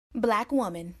Black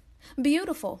woman.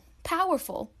 Beautiful,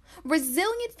 powerful,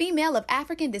 resilient female of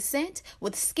African descent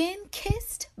with skin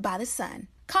kissed by the sun.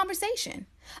 Conversation.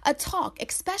 A talk,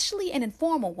 especially an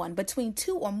informal one between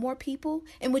two or more people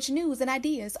in which news and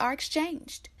ideas are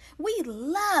exchanged. We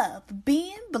love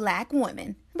being black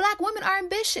women. Black women are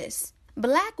ambitious.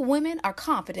 Black women are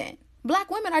confident.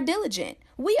 Black women are diligent.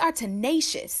 We are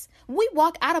tenacious. We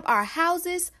walk out of our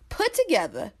houses put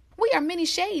together. We are many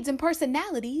shades and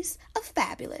personalities of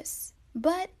fabulous.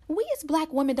 But we as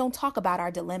black women don't talk about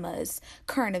our dilemmas,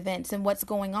 current events, and what's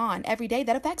going on every day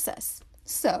that affects us.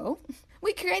 So,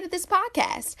 we created this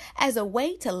podcast as a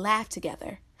way to laugh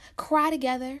together, cry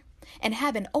together, and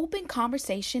have an open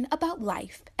conversation about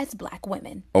life as black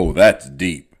women. Oh, that's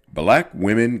deep. Black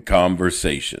Women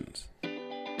Conversations.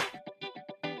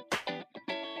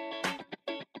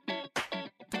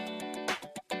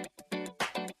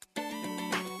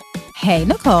 Hey,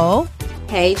 Nicole.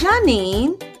 Hey,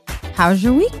 Janine. How's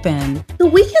your week been? The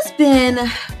week has been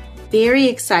very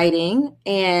exciting.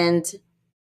 And,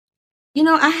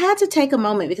 I had to take a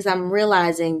moment because I'm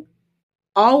realizing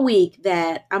all week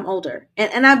that I'm older.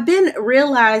 And I've been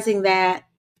realizing that,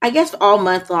 I guess, all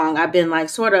month long, I've been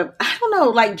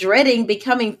dreading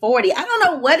becoming 40. I don't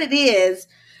know what it is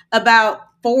about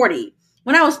 40.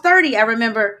 When I was 30, I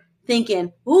remember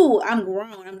thinking, ooh, I'm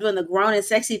grown. I'm doing the grown and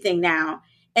sexy thing now.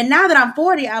 And now that I'm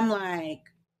 40, I'm like,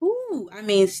 ooh,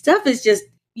 stuff is just,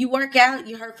 you work out,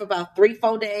 you hurt for about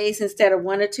 3-4 days instead of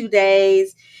 1 or 2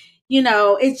 days.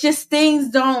 It's just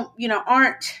things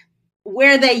aren't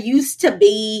where they used to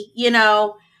be, and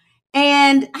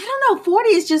I don't know, 40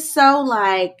 is just so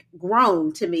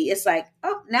grown to me. It's like,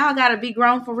 oh, now I got to be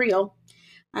grown for real.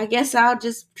 I guess I'll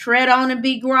just tread on and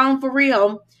be grown for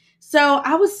real. So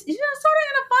I was, sort of in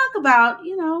a funk about,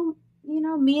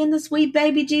 me and the sweet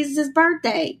baby Jesus'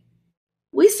 birthday.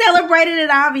 We celebrated it,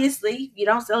 obviously. If you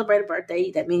don't celebrate a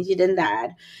birthday, that means you didn't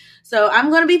die. So I'm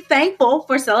going to be thankful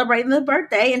for celebrating the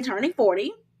birthday and turning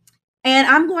 40. And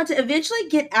I'm going to eventually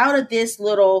get out of this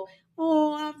little,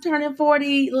 I'm turning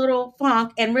 40 little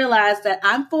funk and realize that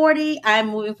I'm 40. I'm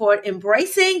moving forward,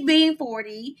 embracing being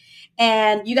 40.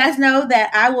 And you guys know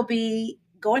that I will be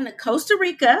going to Costa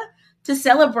Rica to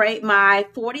celebrate my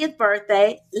 40th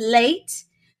birthday late.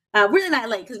 Really not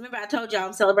late, because remember I told y'all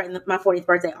I'm celebrating my 40th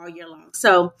birthday all year long.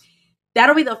 So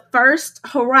that'll be the first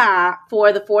hurrah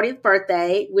for the 40th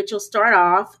birthday, which will start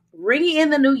off ringing in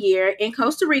the new year in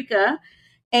Costa Rica.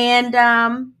 And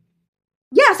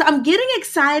so I'm getting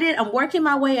excited. I'm working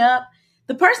my way up.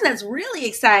 The person that's really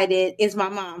excited is my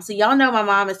mom. So y'all know my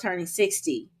mom is turning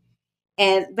 60.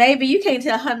 And baby, you can't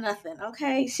tell her nothing,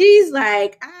 okay? She's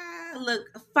like, I look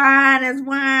fine as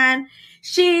wine.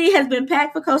 She has been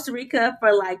packed for Costa Rica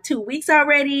for 2 weeks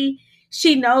already.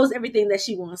 She knows everything that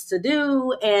she wants to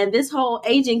do. And this whole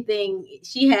aging thing,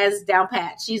 she has down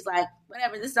pat. She's like,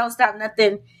 whatever, this don't stop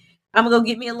nothing. I'm going to go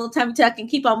get me a little tummy tuck and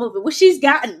keep on moving. Well, she's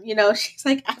gotten, she's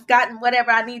like, I've gotten whatever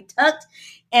I need tucked.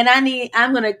 And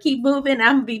I'm going to keep moving.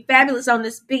 I'm going to be fabulous on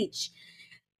this beach.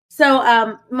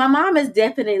 So my mom is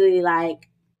definitely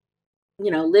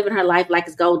living her life like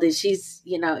it's golden. She's,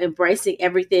 embracing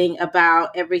everything about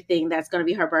everything that's going to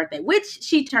be her birthday, which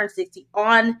she turned 60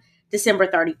 on December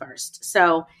 31st.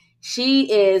 So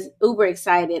she is uber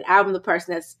excited. I'm the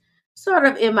person that's sort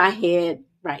of in my head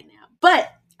right now, but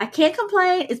I can't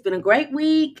complain. It's been a great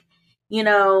week.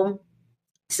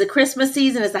 It's the Christmas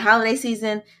season. It's the holiday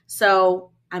season.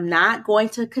 So I'm not going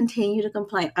to continue to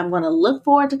complain. I'm going to look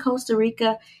forward to Costa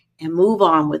Rica and move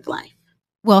on with life.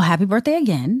 Well, happy birthday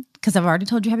again, because I've already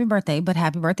told you happy birthday, but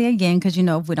happy birthday again, because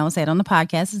if we don't say it on the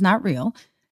podcast, it's not real.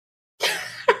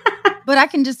 But I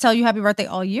can just tell you happy birthday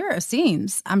all year, it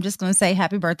seems. I'm just going to say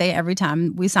happy birthday every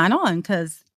time we sign on,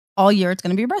 because all year it's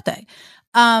going to be your birthday.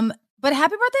 But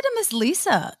happy birthday to Miss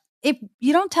Lisa. If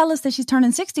you don't tell us that she's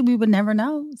turning 60, we would never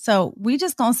know. So we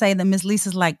just going to say that Miss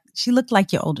Lisa's she looked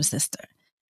like your older sister.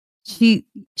 She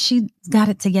got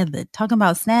it together. Talking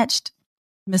about snatched,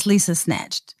 Miss Lisa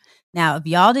snatched. Now, if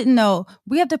y'all didn't know,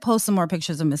 we have to post some more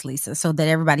pictures of Miss Lisa so that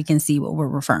everybody can see what we're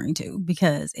referring to.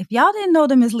 Because if y'all didn't know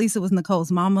that Miss Lisa was Nicole's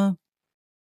mama,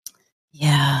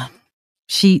 y'all.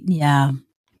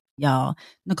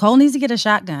 Nicole needs to get a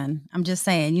shotgun. I'm just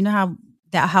saying, you know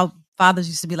how fathers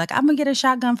used to be like, I'm going to get a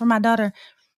shotgun for my daughter.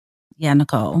 Yeah,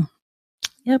 Nicole.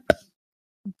 Yep.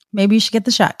 Maybe you should get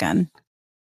the shotgun.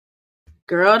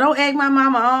 Girl, don't egg my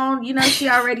mama on. She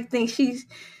already thinks she's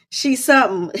She's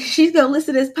something. She's going to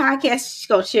listen to this podcast. She's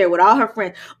going to share it with all her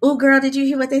friends. Oh, girl, did you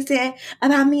hear what they said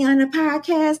about me on the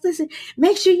podcast? Listen,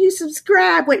 make sure you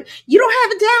subscribe. Wait, you don't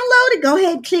have it downloaded? Go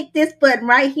ahead and click this button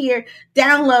right here.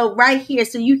 Download right here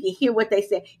so you can hear what they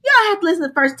say. You don't have to listen to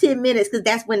the first 10 minutes because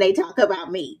that's when they talk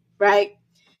about me, right?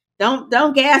 Don't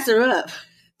gas her up.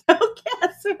 Don't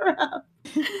gas her up.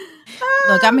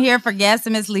 Look, I'm here for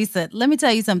gassing Miss Lisa. Let me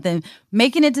tell you something.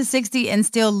 Making it to 60 and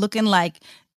still looking like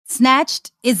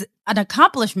snatched is an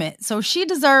accomplishment. So she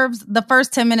deserves the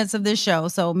first 10 minutes of this show.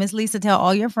 So Miss Lisa, tell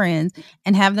all your friends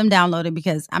and have them download it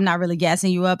because I'm not really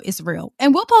gassing you up. It's real.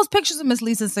 And we'll post pictures of Miss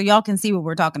Lisa so y'all can see what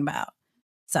we're talking about.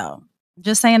 So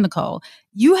just saying, Nicole,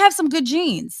 you have some good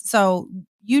genes. So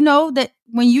you know that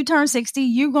when you turn 60,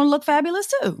 you're going to look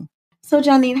fabulous too. So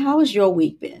Janine, how has your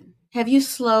week been? Have you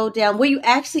slowed down? Were you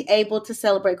actually able to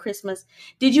celebrate Christmas?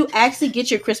 Did you actually get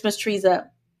your Christmas trees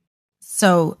up?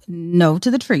 So no to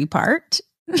the tree part,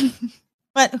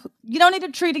 but you don't need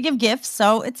a tree to give gifts,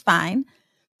 so it's fine.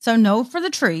 So no for the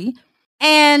tree.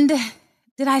 And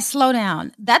did I slow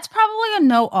down? That's probably a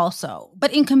no also.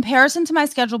 But in comparison to my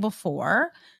schedule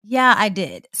before, yeah, I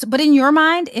did. So, but in your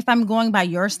mind, if I'm going by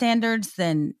your standards,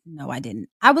 then no, I didn't.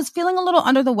 I was feeling a little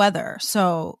under the weather.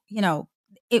 So,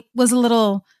 it was a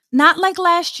little, not like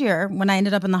last year when I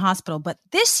ended up in the hospital, but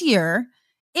this year,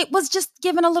 it was just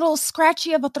given a little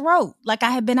scratchy of a throat, like I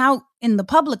had been out in the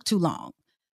public too long.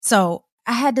 So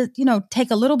I had to,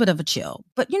 take a little bit of a chill.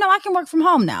 But, I can work from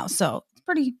home now. So it's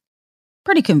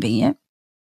pretty convenient.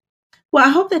 Well, I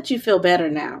hope that you feel better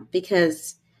now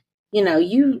because,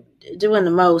 you doing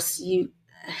the most. You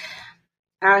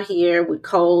out here with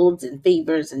colds and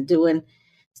fevers and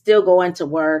still going to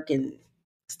work and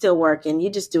still working.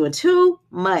 You're just doing too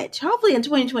much. Hopefully in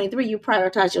 2023, you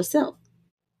prioritize yourself.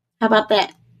 How about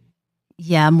that?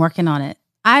 Yeah, I'm working on it.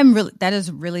 That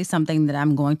is really something that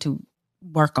I'm going to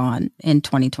work on in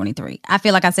 2023. I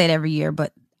feel like I say it every year,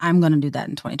 but I'm going to do that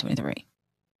in 2023.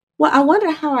 Well, I wonder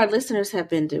how our listeners have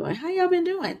been doing. How y'all been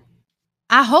doing?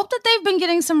 I hope that they've been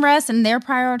getting some rest and they're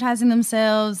prioritizing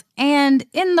themselves. And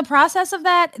in the process of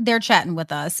that, they're chatting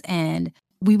with us. And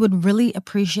we would really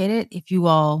appreciate it if you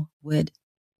all would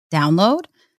download,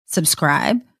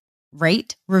 subscribe,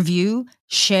 rate, review,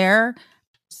 share.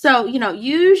 So,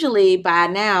 usually by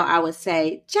now I would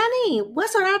say, Janine,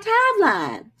 what's on our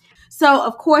timeline? So,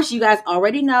 of course, you guys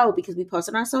already know because we post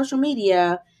on our social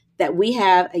media that we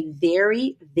have a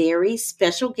very, very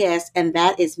special guest, and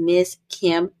that is Miss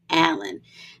Kim Allen.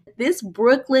 This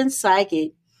Brooklyn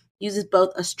psychic uses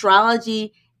both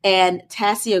astrology and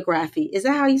tasseography. Is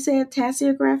that how you say it?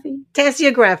 Tasseography?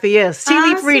 Tasseography, yes. Tea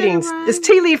leaf readings. Right. It's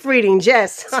tea leaf readings,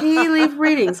 yes. Tea leaf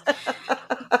readings.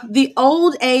 The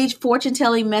old age fortune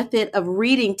telling method of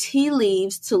reading tea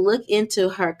leaves to look into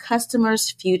her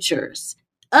customers' futures.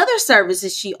 Other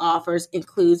services she offers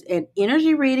includes an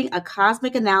energy reading, a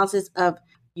cosmic analysis of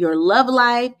your love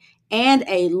life, and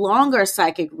a longer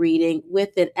psychic reading with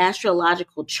an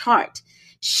astrological chart.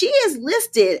 She is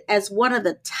listed as one of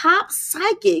the top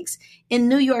psychics in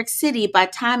New York City by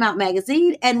Time Out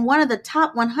magazine and one of the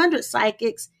top 100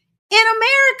 psychics in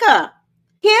America.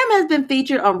 Kim has been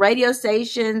featured on radio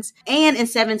stations and in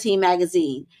 17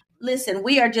 magazine. Listen,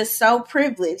 we are just so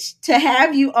privileged to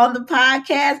have you on the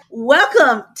podcast.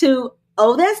 Welcome to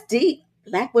Oh, That's Deep,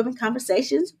 Black Women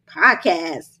Conversations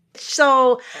podcast.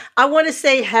 So I want to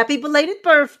say happy belated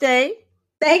birthday.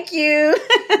 Thank you.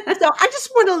 So I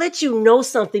just want to let you know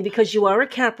something because you are a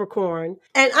Capricorn.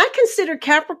 And I consider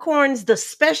Capricorns the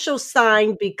special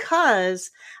sign because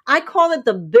I call it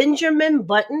the Benjamin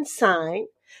Button sign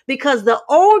because the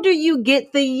older you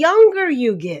get, the younger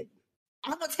you get.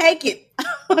 I'm going to take it.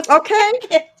 Okay?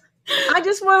 I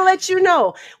just want to let you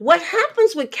know. What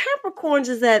happens with Capricorns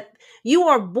is that you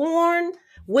are born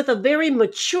with a very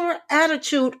mature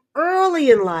attitude early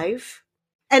in life.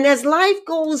 And as life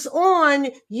goes on,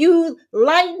 you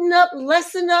lighten up,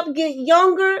 lessen up, get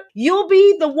younger. You'll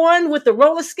be the one with the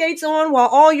roller skates on while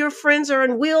all your friends are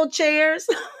in wheelchairs.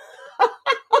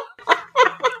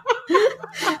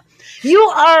 You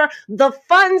are the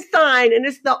fun sign. And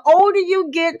it's the older you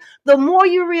get, the more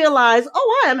you realize,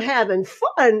 oh, I am having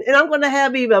fun and I'm going to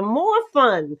have even more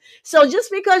fun. So just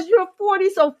because you're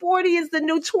 40, so 40 is the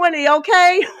new 20,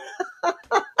 okay?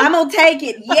 I'm going to take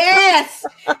it. Yes.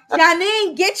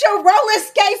 Janine, get your roller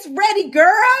skates ready,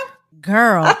 girl.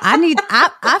 Girl,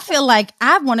 I feel like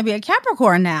I want to be a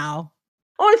Capricorn now.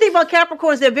 Only thing about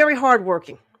Capricorns, they're very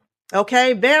hardworking.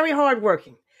 Okay? Very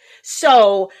hardworking.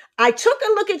 So I took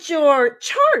a look at your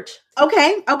chart.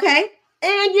 Okay.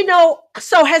 And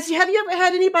so have you ever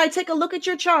had anybody take a look at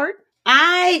your chart?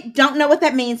 I don't know what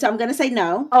that means, so I'm going to say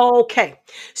no. Okay.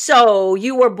 So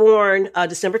you were born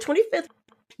December 25th.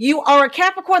 You are a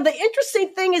Capricorn. The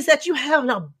interesting thing is that you have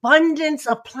an abundance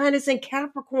of planets in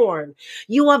Capricorn.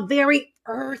 You are very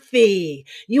earthy.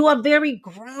 You are very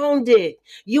grounded.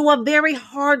 You are very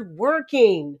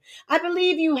hardworking. I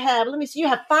believe you have, let me see, you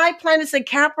have 5 planets in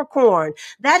Capricorn.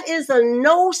 That is a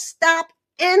no stop,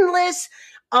 endless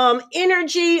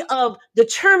energy of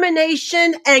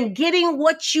determination and getting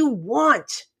what you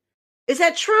want. Is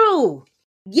that true?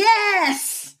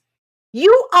 Yes.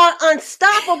 You are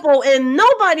unstoppable, and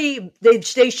nobody,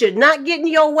 they should not get in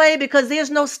your way because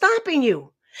there's no stopping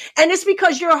you. And it's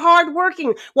because you're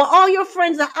hardworking. While all your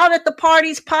friends are out at the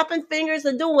parties, popping fingers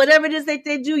and doing whatever it is that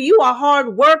they do, you are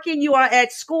hardworking. You are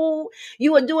at school.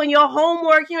 You are doing your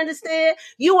homework. You understand?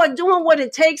 You are doing what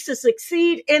it takes to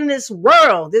succeed in this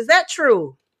world. Is that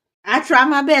true? I try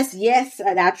my best. Yes,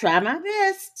 I try my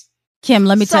best. Kim,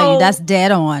 let me tell you, that's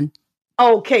dead on.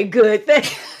 Okay, good.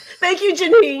 Thank you,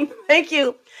 Janine. Thank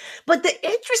you. But the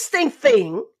interesting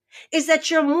thing is that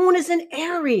your moon is in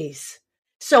Aries.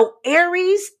 So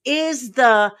Aries is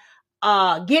the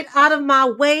get out of my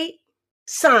way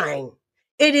sign.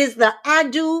 It is the I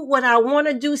do what I want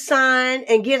to do sign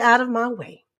and get out of my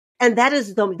way. And that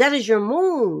is your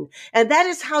moon. And that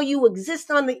is how you exist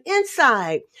on the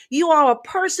inside. You are a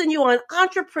person, you are an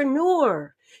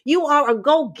entrepreneur. You are a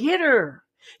go-getter.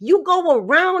 You go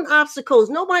around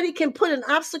obstacles. Nobody can put an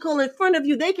obstacle in front of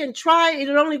you. They can try.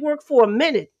 It'll only work for a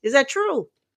minute. Is that true?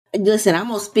 Listen, I'm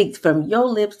going to speak from your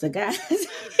lips to God's. Janine,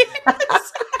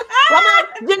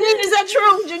 is that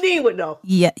true? Janine would know.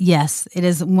 Yeah, yes, it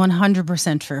is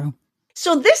 100% true.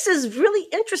 So this is really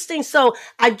interesting. So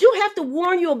I do have to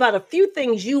warn you about a few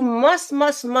things. You must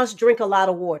drink a lot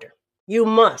of water. You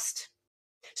must.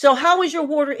 So how is your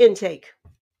water intake?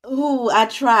 Ooh, I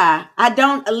try. I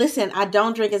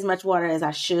don't drink as much water as I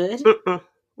should. Mm-mm.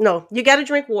 No, you got to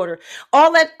drink water.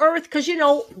 All that earth, because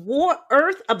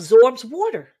earth absorbs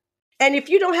water. And if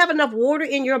you don't have enough water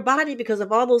in your body because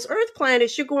of all those earth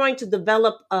planets, you're going to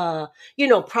develop,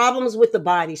 problems with the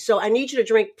body. So I need you to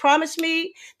drink. Promise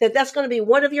me that that's going to be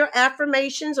one of your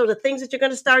affirmations or the things that you're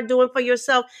going to start doing for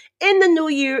yourself in the new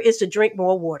year is to drink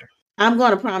more water. I'm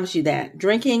going to promise you that.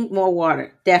 Drinking more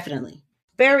water, definitely.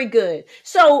 Very good.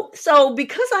 So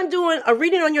because I'm doing a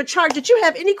reading on your chart, did you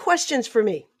have any questions for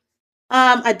me?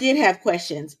 I did have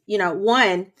questions.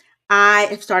 One, I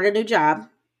have started a new job.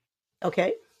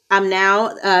 Okay. I'm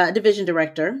now a division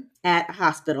director at a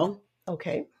hospital.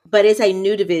 Okay. But it's a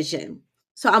new division.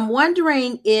 So I'm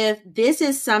wondering if this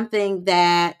is something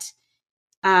that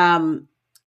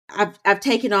I've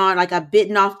taken on, like I've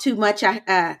bitten off too much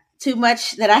that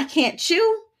I can't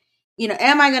chew.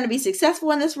 Am I going to be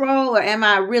successful in this role, or am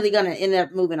I really going to end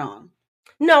up moving on?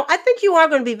 No, I think you are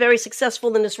going to be very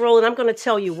successful in this role, and I'm going to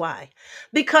tell you why.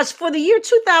 Because for the year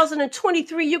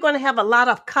 2023, you're going to have a lot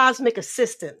of cosmic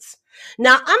assistance.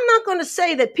 Now, I'm not going to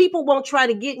say that people won't try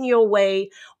to get in your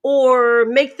way or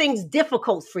make things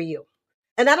difficult for you.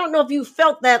 And I don't know if you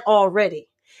felt that already.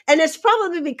 And it's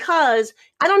probably because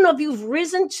I don't know if you've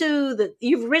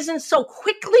risen so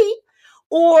quickly,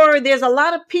 or there's a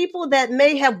lot of people that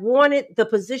may have wanted the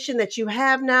position that you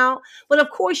have now. But of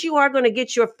course, you are going to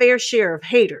get your fair share of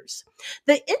haters.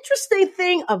 The interesting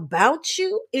thing about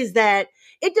you is that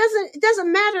it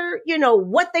doesn't matter,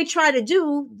 what they try to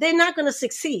do, they're not going to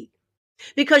succeed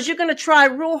because you're going to try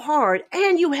real hard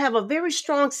and you have a very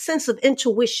strong sense of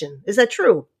intuition. Is that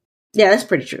true? Yeah, that's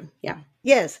pretty true. Yeah.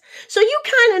 Yes. So you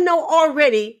kind of know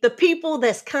already the people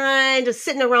that's kind of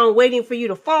sitting around waiting for you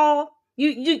to fall.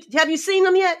 You have you seen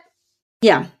them yet?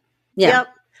 Yeah. Yep.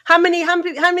 How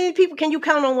many people can you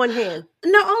count on one hand?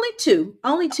 No, only two.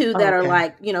 Only two that are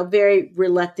like, very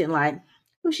reluctant, like,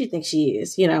 who she thinks she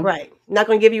is, Right. Not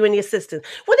going to give you any assistance.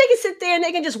 Well, they can sit there and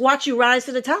they can just watch you rise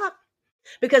to the top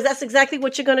because that's exactly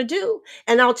what you're going to do.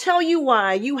 And I'll tell you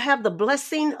why. You have the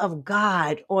blessing of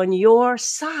God on your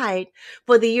side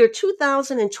for the year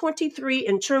 2023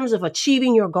 in terms of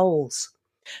achieving your goals.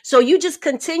 So you just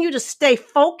continue to stay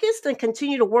focused and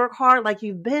continue to work hard like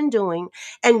you've been doing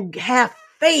and have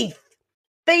faith.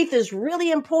 Faith is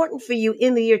really important for you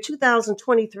in the year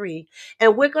 2023.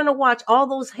 And we're going to watch all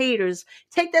those haters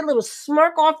take that little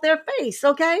smirk off their face,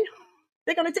 okay?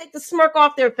 They're going to take the smirk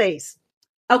off their face.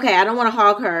 Okay, I don't want to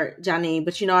hog her, Janine,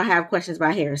 but I have questions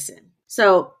about Harrison.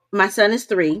 So my son is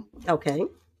 3. Okay.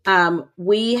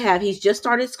 He's just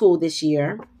started school this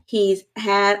year. He's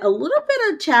had a little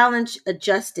bit of challenge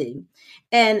adjusting.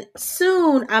 And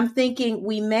soon I'm thinking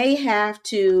we may have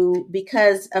to,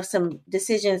 because of some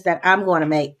decisions that I'm going to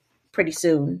make pretty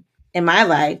soon in my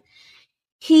life,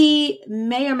 he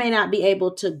may or may not be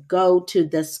able to go to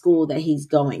the school that he's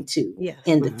going to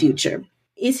in the future.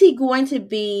 Is he going to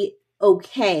be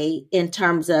okay in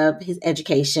terms of his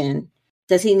education?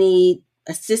 Does he need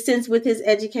assistance with his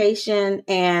education?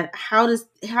 And how does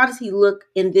he look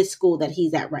in this school that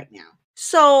he's at right now?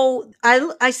 So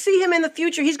I see him in the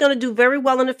future. He's going to do very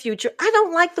well in the future. I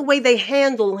don't like the way they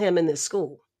handle him in this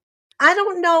school. I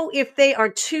don't know if they are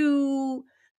too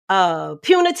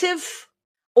punitive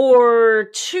or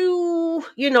too,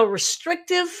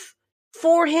 restrictive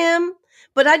for him,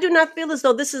 but I do not feel as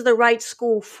though this is the right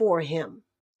school for him.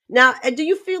 Now, do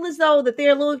you feel as though that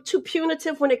they're a little too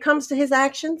punitive when it comes to his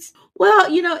actions? Well,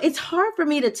 it's hard for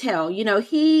me to tell.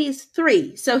 He's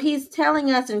 3, so he's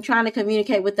telling us and trying to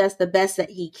communicate with us the best that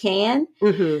he can.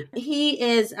 Mm-hmm. He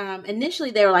is,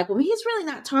 initially they were like, well, he's really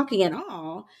not talking at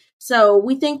all. So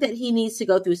we think that he needs to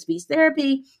go through speech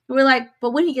therapy. And we're like,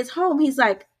 but when he gets home, he's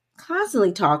like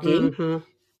constantly talking. Mm-hmm.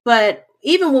 But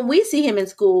even when we see him in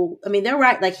school, I mean, they're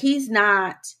right. Like he's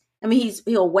not, I mean,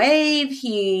 he'll wave,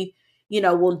 he,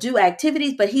 will do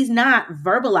activities, but he's not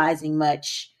verbalizing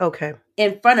much. Okay.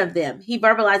 In front of them. He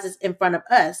verbalizes in front of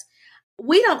us.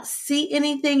 We don't see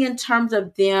anything in terms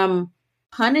of them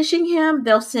punishing him.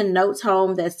 They'll send notes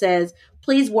home that says,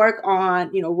 please work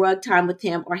on, rug time with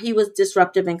him, or he was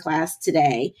disruptive in class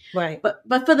today. Right.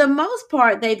 But for the most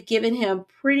part, they've given him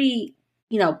pretty,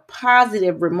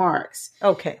 positive remarks.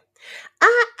 Okay.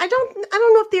 I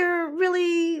don't know if they're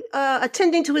really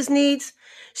attending to his needs.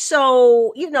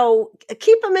 So,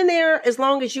 keep him in there as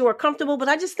long as you are comfortable. But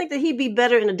I just think that he'd be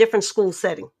better in a different school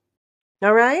setting.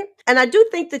 All right. And I do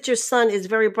think that your son is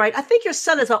very bright. I think your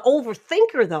son is an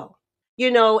overthinker, though,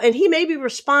 and he may be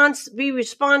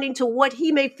responding to what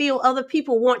he may feel other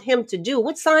people want him to do.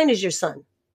 What sign is your son?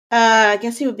 I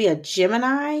guess he would be a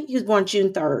Gemini. He was born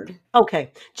June 3rd.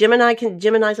 Okay.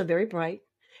 Geminis are very bright.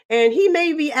 And he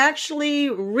may be actually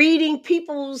reading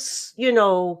people's,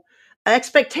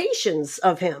 expectations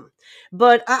of him.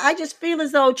 But I just feel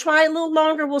as though try a little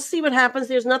longer. We'll see what happens.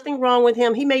 There's nothing wrong with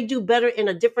him. He may do better in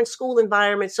a different school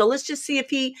environment. So let's just see if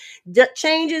he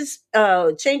changes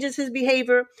his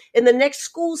behavior in the next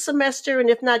school semester. And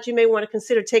if not, you may want to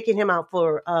consider taking him out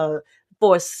for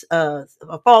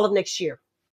fall of next year.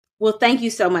 Well, thank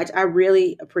you so much. I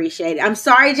really appreciate it. I'm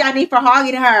sorry, Johnny, for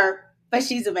hogging her, but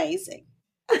she's amazing.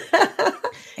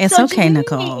 It's so okay, Janine,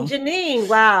 Nicole. Janine,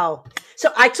 wow.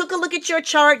 So I took a look at your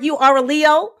chart. You are a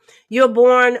Leo. You're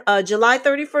born July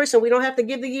 31st, and we don't have to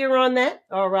give the year on that.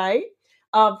 All right.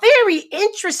 Very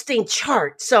interesting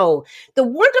chart. So the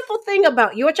wonderful thing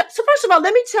about your chart. So first of all,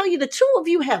 let me tell you, the two of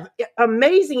you have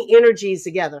amazing energies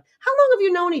together. How long have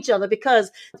you known each other?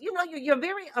 Because, you're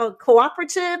very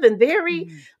cooperative and very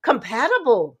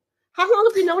compatible. How long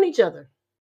have you known each other?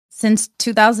 Since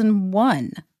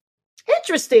 2001.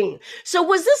 Interesting. So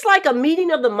was this like a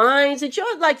meeting of the minds? Did you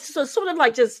sort of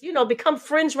like just, become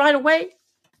friends right away?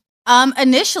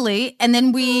 Initially, and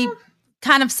then we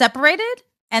kind of separated,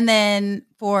 and then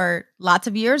for lots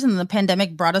of years, and the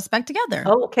pandemic brought us back together.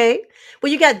 Oh, okay.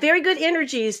 Well, you got very good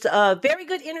energies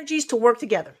to work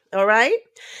together. All right.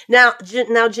 Now,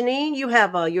 Janine, you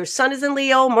have your sun is in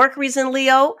Leo, Mercury's in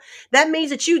Leo. That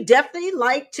means that you definitely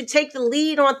like to take the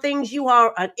lead on things. You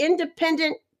are an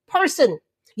independent person.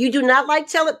 You do not like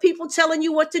people telling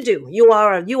you what to do. You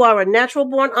are a natural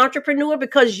born entrepreneur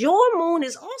because your moon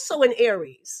is also in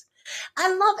Aries.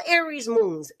 I love Aries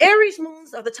moons. Aries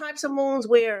moons are the types of moons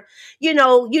where, you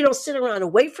don't sit around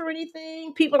and wait for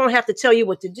anything. People don't have to tell you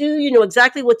what to do. You know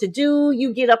exactly what to do.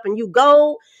 You get up and you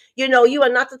go. You are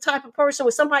not the type of person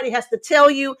where somebody has to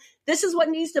tell you this is what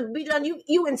needs to be done.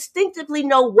 You instinctively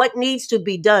know what needs to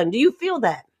be done. Do you feel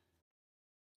that?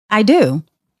 I do.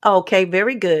 Okay,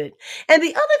 very good. And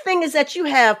the other thing is that you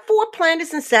have 4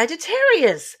 planets in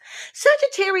Sagittarius.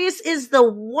 Sagittarius is the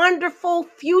wonderful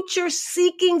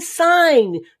future-seeking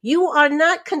sign. You are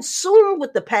not consumed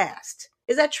with the past.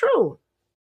 Is that true?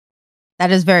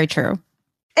 That is very true.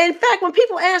 In fact, when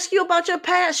people ask you about your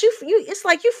past, it's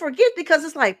like you forget because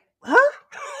it's like,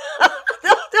 huh?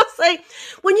 They'll say,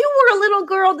 when you were a little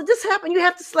girl, did this happen? You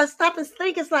have to stop and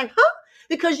think. It's like, huh?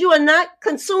 Because you are not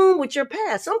consumed with your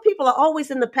past. Some people are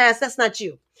always in the past. That's not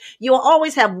you. You'll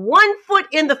always have one foot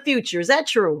in the future. Is that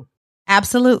true?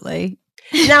 Absolutely.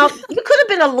 Now, you could have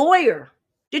been a lawyer.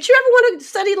 Did you ever want to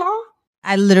study law?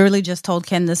 I literally just told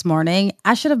Ken this morning,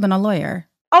 I should have been a lawyer.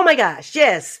 Oh my gosh,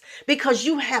 yes. Because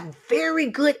you have very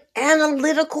good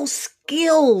analytical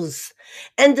skills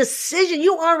and decision.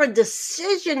 You are a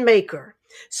decision maker.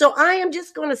 So I am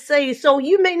just going to say, so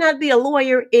you may not be a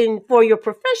lawyer for your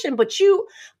profession, but you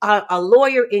are a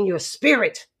lawyer in your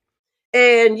spirit.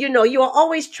 And, you are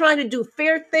always trying to do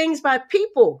fair things by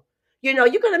people. You're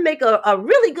going to make a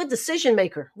really good decision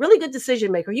maker. Really good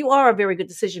decision maker. You are a very good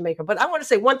decision maker. But I want to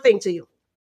say one thing to you.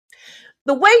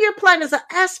 The way you're planning is an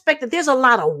aspect that there's a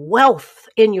lot of wealth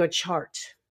in your chart.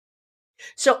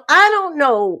 So I don't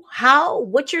know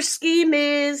what your scheme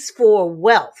is for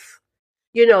wealth.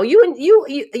 You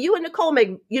and Nicole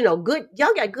make, good,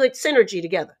 y'all got good synergy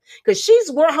together because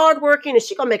she's hardworking and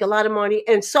she's going to make a lot of money.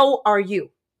 And so are you.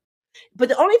 But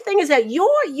the only thing is that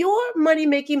your money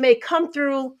making may come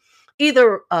through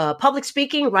either public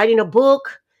speaking, writing a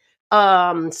book,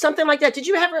 something like that. Did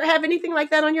you ever have anything like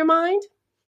that on your mind?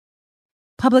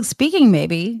 Public speaking,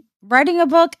 maybe. Writing a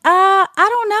book, I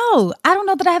don't know. I don't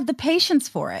know that I have the patience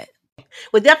for it.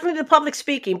 Well, definitely the public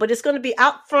speaking, but it's going to be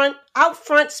out front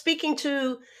speaking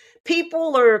to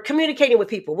people or communicating with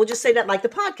people. We'll just say that like the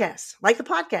podcast.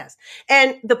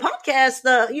 And the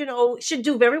podcast, should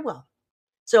do very well.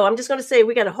 So I'm just going to say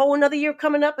we got a whole another year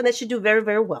coming up and that should do very,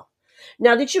 very well.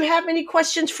 Now, did you have any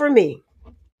questions for me?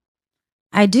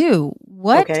 I do.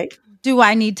 What do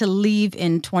I need to leave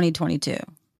in 2022?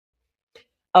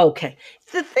 Okay.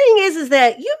 The thing is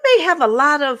that you may have a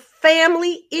lot of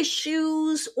family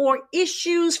issues or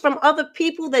issues from other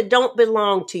people that don't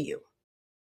belong to you.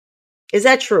 Is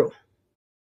that true?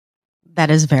 That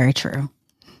is very true.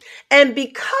 And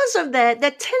because of that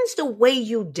tends to weigh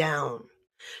you down.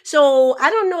 So I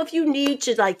don't know if you need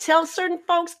to tell certain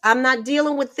folks, I'm not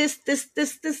dealing with this,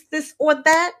 or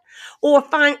that, or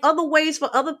find other ways for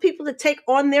other people to take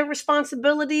on their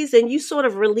responsibilities and you sort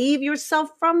of relieve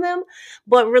yourself from them.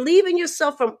 But relieving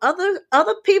yourself from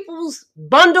other people's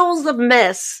bundles of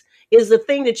mess is the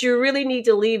thing that you really need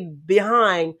to leave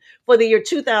behind for the year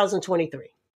 2023.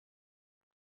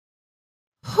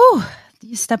 Whew,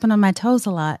 you're stepping on my toes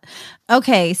a lot.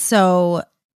 Okay, so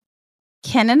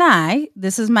Ken and I,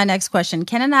 this is my next question.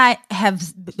 Ken and I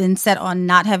have been set on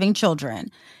not having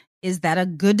children. Is that a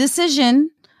good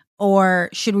decision or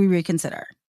should we reconsider?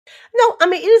 No, I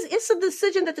mean, it's a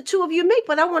decision that the two of you make.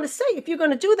 But I want to say, if you're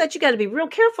going to do that, you got to be real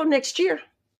careful next year.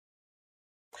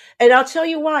 And I'll tell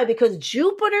you why, because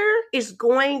Jupiter is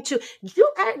going to,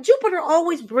 Jupiter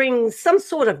always brings some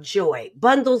sort of joy,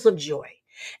 bundles of joy.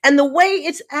 And the way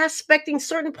it's aspecting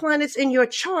certain planets in your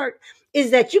chart is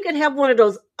that you can have one of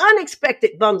those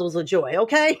unexpected bundles of joy,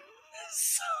 okay?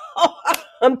 So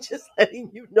I'm just letting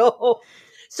you know.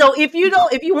 So if you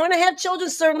want to have children,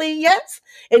 certainly yes.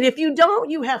 And if you don't,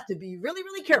 you have to be really,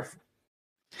 really careful.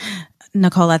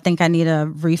 Nicole, I think I need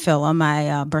a refill on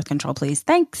my birth control, please.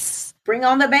 Thanks. Bring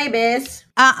on the babies.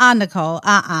 Nicole.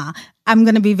 I'm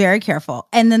going to be very careful.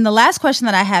 And then the last question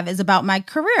that I have is about my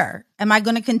career. Am I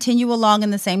going to continue along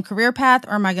in the same career path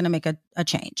or am I going to make a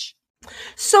change?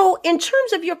 So in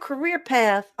terms of your career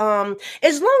path,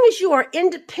 as long as you are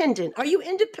independent, are you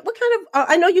independent? What kind of,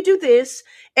 I know you do this,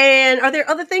 and are there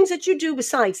other things that you do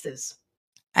besides this?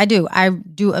 I do. I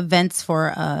do events for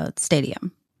a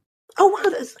stadium. Oh,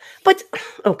 wow.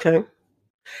 Okay.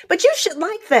 But you should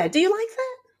like that. Do you like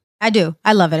that? I do.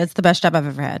 I love it. It's the best job I've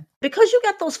ever had. Because you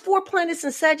got those 4 planets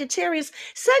in Sagittarius.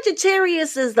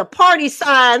 Sagittarius is the party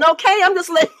sign. Okay. I'm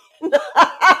just letting you know.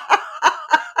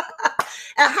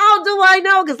 And how do I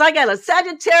know? Because I got a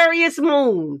Sagittarius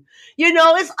moon.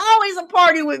 It's always a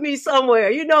party with me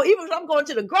somewhere. Even if I'm going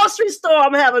to the grocery store,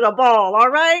 I'm having a ball. All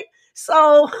right.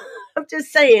 So I'm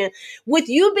just saying, with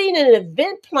you being an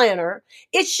event planner,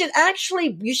 you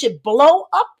should blow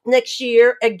up next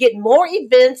year and get more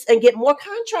events and get more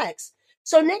contracts.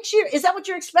 So next year, is that what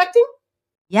you're expecting?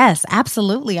 Yes,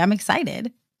 absolutely. I'm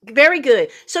excited. Very good.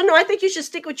 So no, I think you should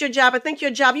stick with your job. I think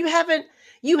your job, you haven't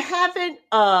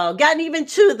gotten even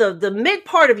to the mid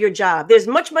part of your job. There's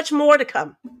much more to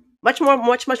come. Much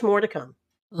more to come.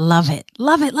 Love it.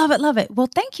 Love it. Love it. Love it. Well,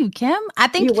 thank you, Kim.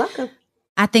 You're welcome.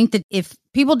 I think that if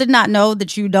people did not know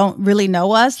that you don't really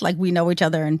know us, like we know each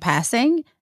other in passing,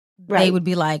 They would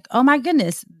be like, oh my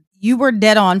goodness, you were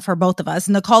dead on for both of us.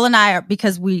 Nicole and I,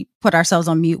 because we put ourselves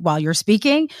on mute while you're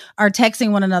speaking, are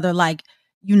texting one another like,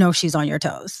 she's on your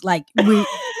toes. Like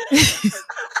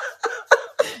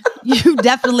you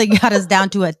definitely got us down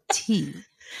to a T.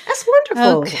 That's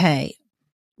wonderful. Okay.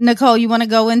 Nicole, you want to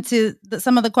go into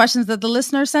some of the questions that the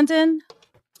listeners sent in?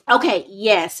 Okay,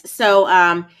 yes. So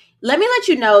let me let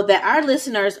you know that our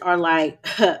listeners are like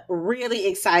really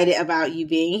excited about you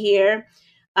being here.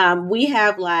 We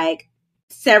have like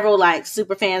several like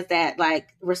super fans that like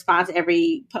respond to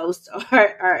every post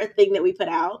or thing that we put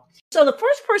out. So the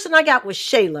first person I got was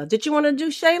Shayla. Did you want to do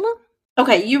Shayla?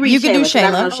 Okay, you read. You can do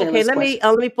Shayla. Okay,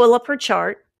 let me pull up her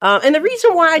chart. And the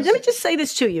reason why, let me just say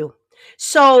this to you.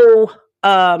 So,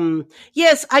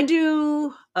 yes, I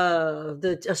do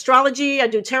the astrology. I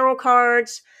do tarot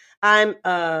cards. I'm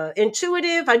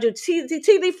intuitive. I do tea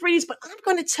leaf readings, but I'm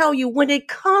going to tell you when it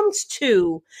comes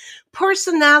to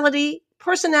personality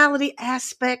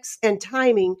aspects and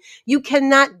timing, you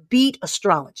cannot beat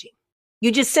astrology.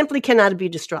 You just simply cannot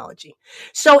beat astrology.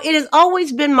 So it has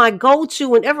always been my go-to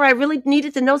whenever I really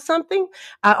needed to know something.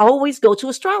 I always go to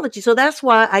astrology. So that's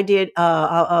why I did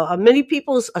many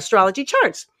people's astrology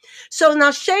charts. So now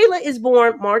Shayla is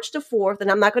born March the 4th, and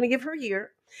I'm not going to give her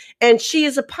year. And she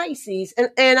is a Pisces.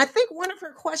 And I think one of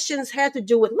her questions had to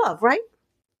do with love, right?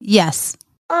 Yes.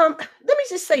 Let me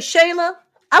just say, Shayla,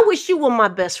 I wish you were my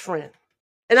best friend.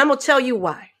 And I'm going to tell you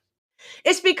why.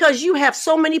 It's because you have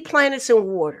so many planets in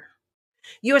water.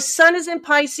 Your sun is in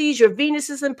Pisces, your Venus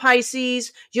is in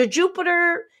Pisces, your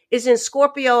Jupiter is in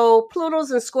Scorpio,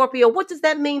 Pluto's in Scorpio. What does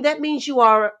that mean? That means you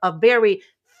are a very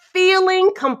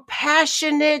feeling,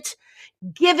 compassionate,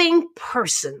 giving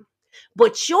person.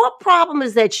 But your problem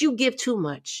is that you give too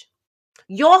much.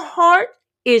 Your heart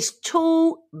is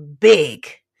too big.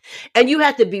 And you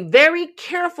have to be very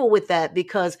careful with that,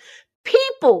 because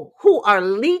people who are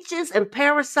leeches and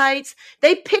parasites,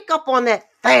 they pick up on that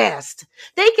fast.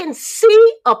 They can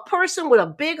see a person with a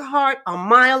big heart a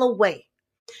mile away.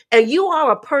 And you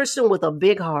are a person with a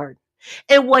big heart.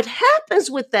 And what happens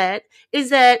with that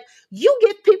is that you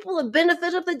give people the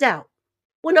benefit of the doubt.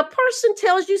 When a person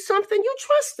tells you something, you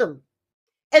trust them.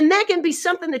 And that can be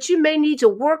something that you may need to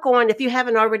work on if you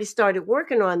haven't already started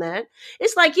working on that.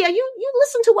 It's like, yeah, you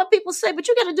listen to what people say, but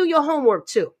you got to do your homework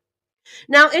too.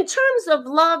 Now, in terms of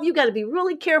love, you got to be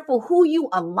really careful who you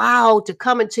allow to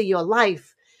come into your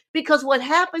life, because what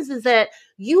happens is that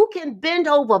you can bend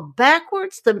over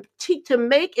backwards to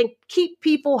make and keep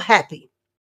people happy.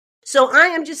 So I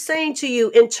am just saying to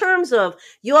you, in terms of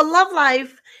your love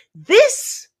life,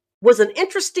 this was an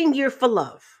interesting year for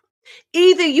love.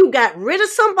 Either you got rid of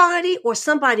somebody or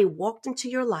somebody walked into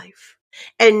your life.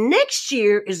 And next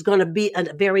year is going to be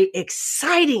a very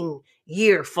exciting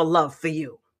year for love for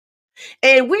you.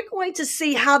 And we're going to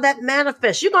see how that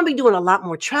manifests. You're going to be doing a lot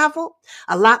more travel,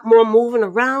 a lot more moving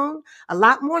around, a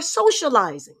lot more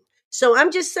socializing. So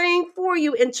I'm just saying for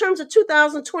you, in terms of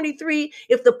 2023,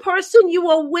 if the person you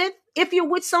are with, if you're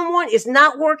with someone, is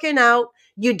not working out,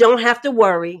 you don't have to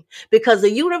worry, because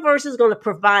the universe is going to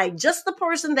provide just the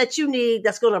person that you need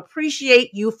that's going to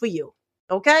appreciate you for you.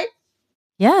 Okay?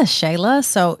 Yes, Shayla.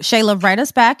 So, Shayla, write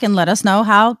us back and let us know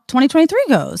how 2023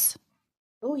 goes.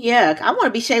 Oh, yeah. I want to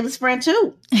be Shayla's friend,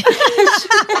 too.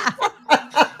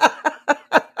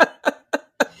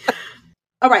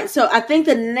 All right. So I think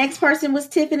the next person was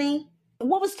Tiffany.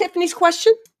 What was Tiffany's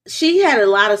question? She had a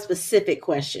lot of specific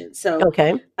questions. So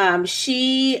okay.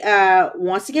 She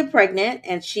wants to get pregnant,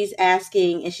 and she's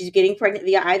asking, and she's getting pregnant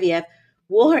via IVF.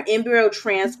 Will her embryo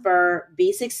transfer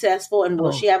be successful, and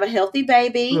will she have a healthy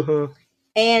baby? Mm-hmm.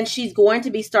 And she's going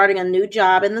to be starting a new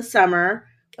job in the summer.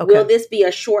 Okay. Will this be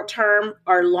a short-term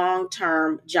or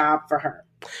long-term job for her?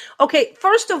 Okay,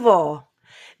 first of all,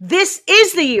 this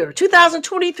is the year.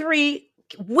 2023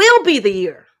 will be the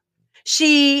year.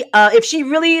 She, if she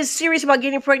really is serious about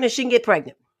getting pregnant, she can get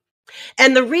pregnant.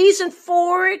 And the reason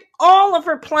for it, all of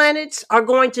her planets are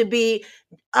going to be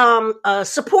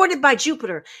supported by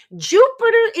Jupiter.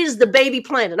 Jupiter is the baby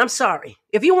planet. I'm sorry.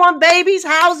 If you want babies,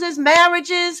 houses,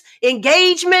 marriages,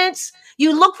 engagements,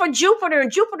 you look for Jupiter,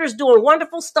 and Jupiter's doing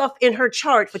wonderful stuff in her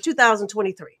chart for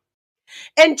 2023.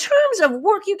 In terms of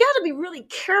work, you got to be really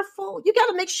careful. You got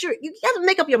to make sure, you got to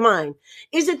make up your mind.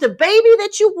 Is it the baby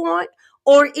that you want,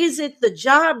 or is it the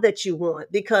job that you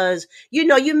want? Because, you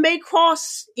may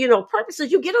cross,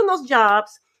 purposes. You get on those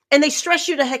jobs and they stress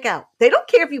you the heck out. They don't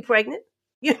care if you're pregnant.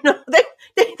 They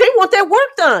want their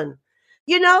work done.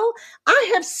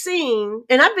 I have seen,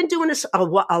 and I've been doing this a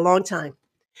long time,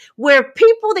 where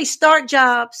people, they start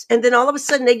jobs and then all of a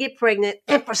sudden they get pregnant.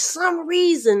 And for some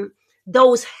reason,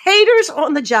 those haters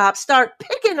on the job start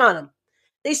picking on them.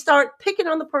 They start picking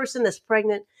on the person that's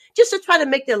pregnant just to try to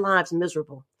make their lives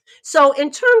miserable. So in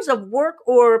terms of work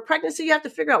or pregnancy, you have to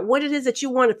figure out what it is that you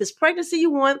want. If it's pregnancy you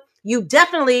want, you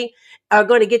definitely are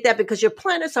going to get that, because your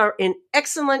planets are in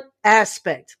excellent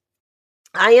aspect.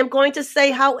 I am going to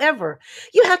say, however,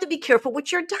 you have to be careful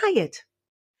with your diet.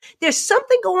 There's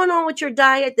something going on with your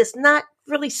diet that's not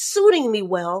really suiting me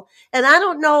well. And I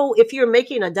don't know if you're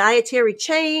making a dietary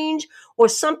change or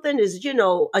something is,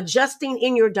 adjusting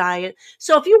in your diet.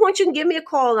 So if you want, you can give me a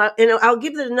call, and I'll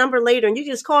give you the number later, and you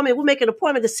just call me. We'll make an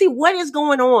appointment to see what is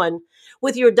going on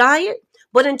with your diet.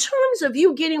 But in terms of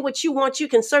you getting what you want, you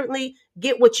can certainly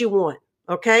get what you want.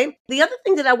 Okay. The other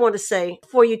thing that I want to say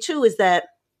for you too is that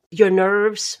your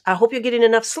nerves, I hope you're getting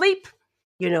enough sleep.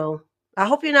 I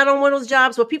hope you're not on one of those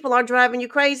jobs where people are driving you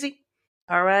crazy.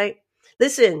 All right.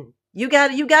 Listen, You got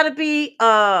to be,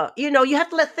 you have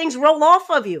to let things roll off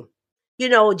of you.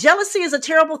 Jealousy is a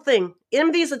terrible thing.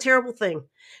 Envy is a terrible thing.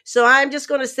 So I'm just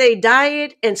going to say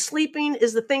diet and sleeping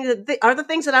is the thing are the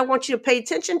things that I want you to pay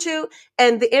attention to.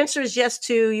 And the answer is yes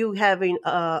to you having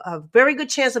a very good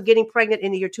chance of getting pregnant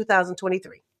in the year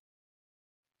 2023.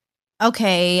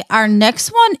 Okay, our next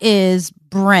one is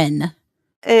Bryn.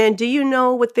 And do you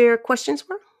know what their questions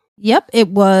were? Yep, it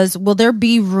was, will there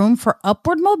be room for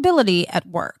upward mobility at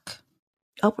work?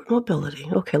 Upward mobility.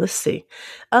 Okay, let's see.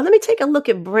 Let me take a look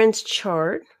at Bryn's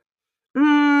chart.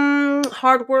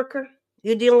 Hard worker.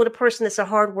 You're dealing with a person that's a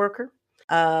hard worker.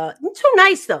 Too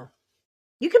nice though.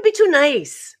 You can be too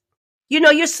nice. You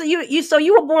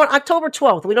were born October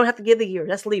 12th. We don't have to give the year.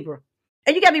 That's Libra.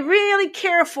 And you got to be really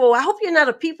careful. I hope you're not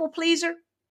a people pleaser.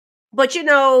 But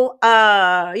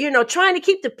trying to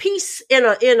keep the peace in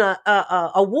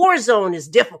a war zone is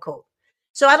difficult.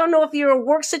 So I don't know if your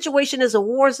work situation is a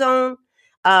war zone.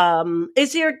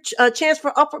 Is there a chance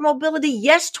for upward mobility?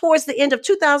 Yes, towards the end of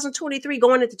 2023,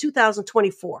 going into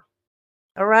 2024.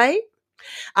 All right.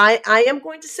 I am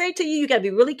going to say to you, you got to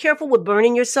be really careful with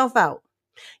burning yourself out.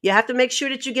 You have to make sure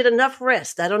that you get enough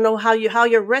rest. I don't know how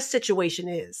your rest situation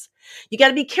is. You got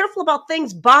to be careful about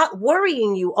things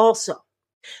worrying you also.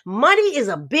 Money is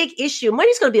a big issue.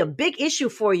 Money's going to be a big issue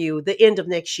for you the end of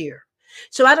next year.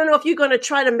 So I don't know if you're going to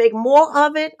try to make more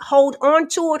of it, hold on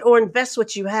to it, or invest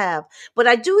what you have. But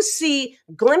I do see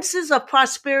glimpses of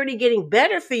prosperity getting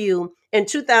better for you in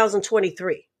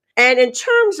 2023. And in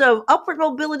terms of upward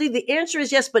mobility, the answer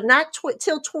is yes, but not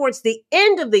till towards the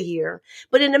end of the year.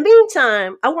 But in the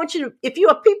meantime, I want you to, if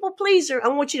you're a people pleaser, I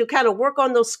want you to kind of work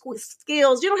on those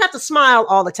skills. You don't have to smile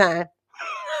all the time.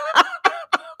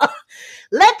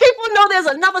 Let people know there's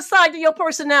another side to your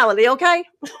personality, okay?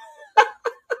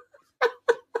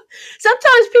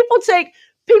 Sometimes people take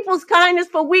people's kindness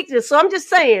for weakness. So I'm just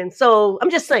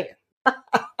saying.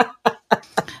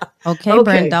 Okay,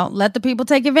 Bryn, don't let the people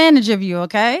take advantage of you,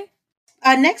 okay?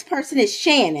 Our next person is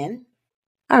Shannon.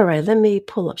 All right, let me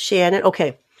pull up Shannon.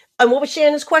 Okay. And what were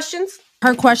Shannon's questions?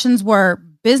 Her questions were,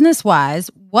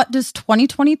 business-wise, what does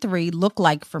 2023 look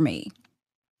like for me?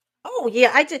 Oh, yeah,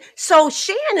 I did. So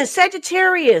Shannon,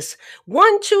 Sagittarius,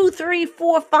 1, 2, 3,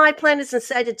 4, 5 planets in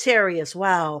Sagittarius.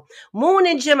 Wow. Moon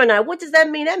in Gemini. What does that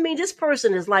mean? That means this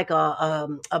person is like a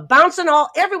bouncing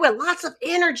all everywhere. Lots of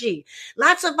energy,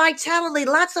 lots of vitality,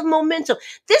 lots of momentum.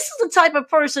 This is the type of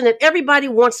person that everybody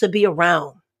wants to be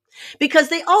around, because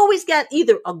they always got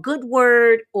either a good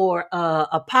word or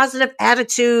a positive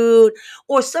attitude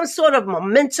or some sort of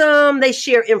momentum. They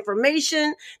share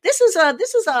information. This is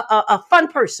a fun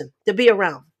person to be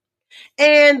around.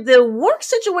 And the work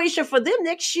situation for them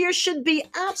next year should be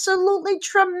absolutely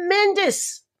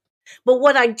tremendous. But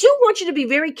what I do want you to be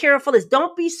very careful is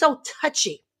don't be so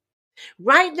touchy.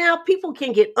 Right now, people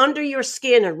can get under your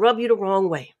skin and rub you the wrong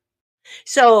way.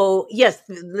 So yes,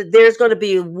 there's going to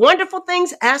be wonderful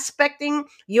things aspecting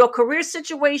your career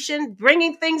situation,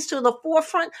 bringing things to the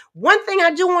forefront. One thing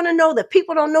I do want to know that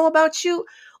people don't know about you,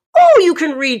 you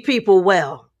can read people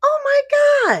well. Oh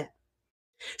my God.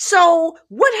 So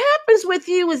what happens with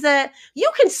you is that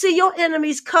you can see your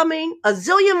enemies coming a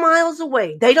zillion miles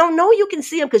away. They don't know you can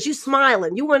see them because you're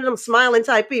smiling. You one of them smiling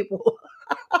type people.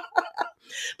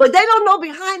 But they don't know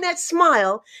behind that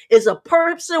smile is a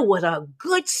person with a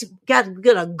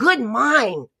good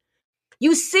mind.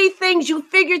 You see things, you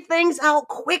figure things out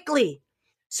quickly.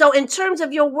 So in terms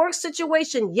of your work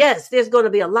situation, yes, there's going to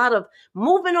be a lot of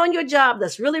movement on your job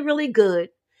that's really, really good.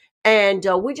 And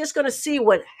we're just going to see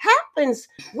what happens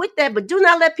with that. But do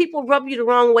not let people rub you the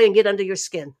wrong way and get under your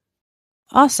skin.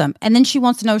 Awesome. And then she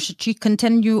wants to know, should she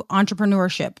continue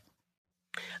entrepreneurship?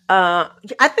 I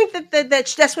think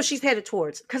that's what she's headed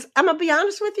towards. Because I'm going to be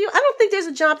honest with you, I don't think there's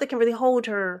a job that can really hold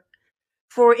her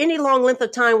for any long length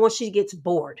of time once she gets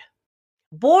bored.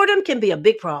 Boredom can be a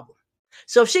big problem.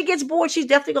 So if she gets bored, she's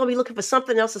definitely going to be looking for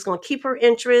something else that's going to keep her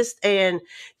interest. And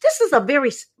this is a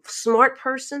very smart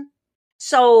person.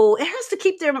 So it has to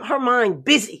keep her mind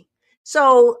busy.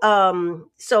 So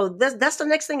that's the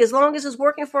next thing. As long as it's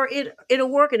working for it,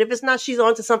 it'll work. And if it's not, she's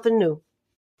on to something new.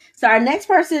 So our next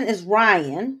person is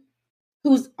Ryan,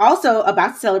 who's also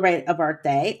about to celebrate a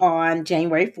birthday on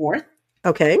January 4th.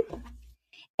 Okay.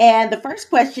 And the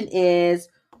first question is,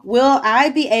 will I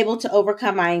be able to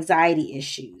overcome my anxiety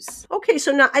issues? Okay,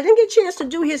 so now I didn't get a chance to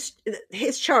do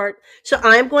his chart, so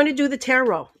I'm going to do the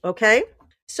tarot, okay?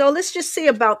 So let's just see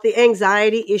about the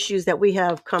anxiety issues that we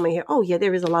have coming here. Oh, yeah,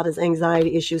 there is a lot of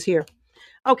anxiety issues here.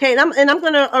 Okay, and I'm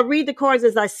going to read the cards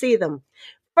as I see them.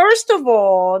 First of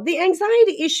all, the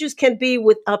anxiety issues can be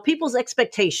with people's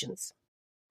expectations.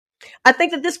 I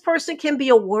think that this person can be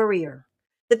a worrier.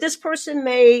 that this person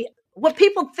may, what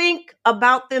people think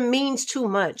about them means too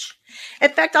much. In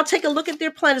fact, I'll take a look at their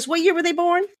planets. What year were they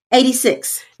born?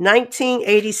 86.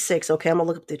 1986. Okay, I'm going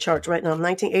to look up the charts right now.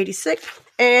 1986.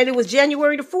 And it was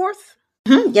January the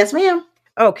 4th? Yes, ma'am.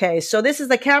 Okay, so this is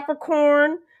the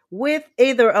Capricorn with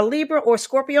either a Libra or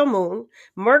Scorpio moon.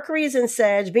 Mercury is in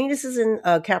Sag. Venus is in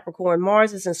Capricorn.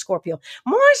 Mars is in Scorpio.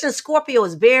 Mars in Scorpio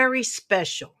is very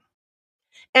special.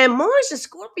 And Mars in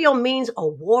Scorpio means a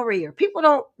warrior. People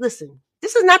don't listen.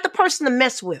 This is not the person to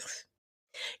mess with,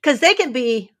 because they can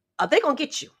be, they're going to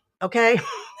get you, okay?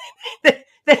 they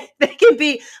can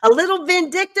be a little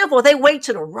vindictive, or they wait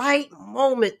to the right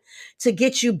moment to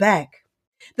get you back.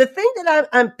 The thing that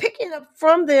I'm picking up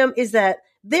from them is that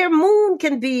their moon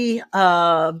can be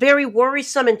very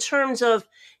worrisome in terms of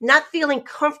not feeling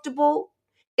comfortable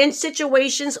in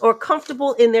situations or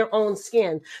comfortable in their own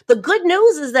skin. The good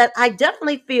news is that I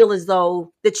definitely feel as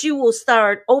though that you will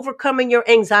start overcoming your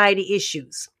anxiety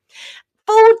issues.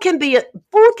 Food can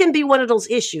be one of those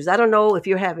issues. I don't know if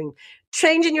you're having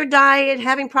change in your diet,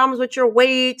 having problems with your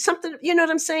weight, something, you know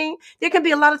what I'm saying? There can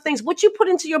be a lot of things. What you put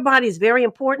into your body is very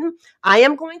important. I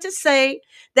am going to say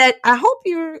that I hope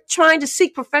you're trying to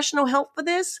seek professional help for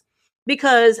this,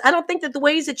 because I don't think that the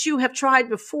ways that you have tried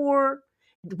before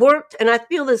worked. And I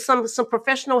feel that some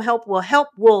professional help will help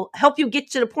you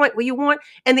get to the point where you want.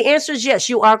 And the answer is yes,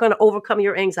 you are going to overcome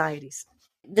your anxieties.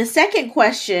 The second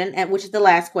question, and which is the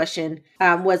last question,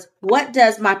 was what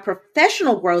does my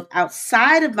professional growth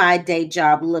outside of my day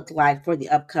job look like for the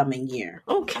upcoming year?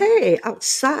 Okay,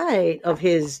 outside of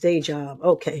his day job.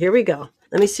 Okay, here we go.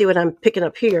 Let me see what I'm picking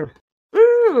up here.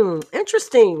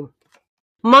 Interesting.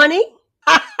 Money.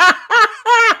 What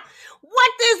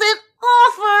does it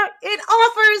offer? It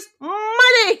offers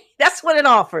money. That's what it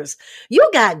offers. You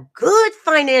got good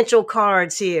financial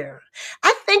cards here.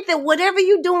 I think that whatever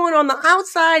you're doing on the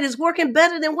outside is working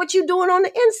better than what you're doing on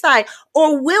the inside,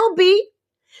 or will be.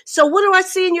 So what do I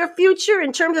see in your future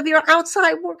in terms of your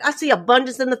outside work? I see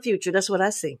abundance in the future. That's what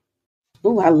I see.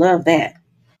 Oh, I love that.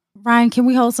 Ryan, can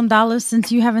we hold some dollars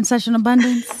since you having such an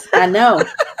abundance? I know.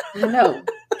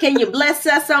 Can you bless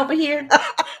us over here?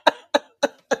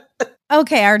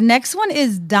 Okay, our next one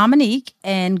is Dominique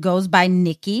and goes by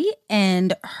Nikki,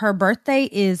 and her birthday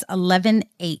is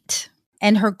 11/8.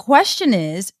 And her question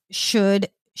is, should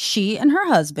she and her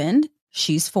husband,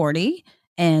 she's 40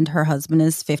 and her husband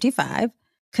is 55,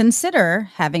 consider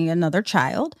having another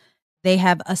child? They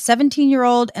have a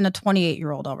 17-year-old and a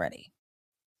 28-year-old already.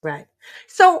 Right.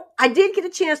 So I did get a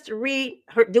chance to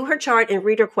do her chart and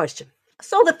read her question.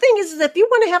 So the thing is if you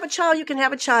want to have a child, you can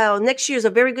have a child. Next year is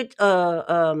a very good,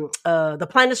 the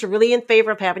planets are really in favor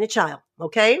of having a child.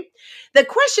 Okay. The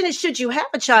question is, should you have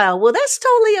a child? Well, that's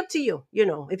totally up to you. You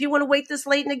know, if you want to wait this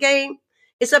late in the game,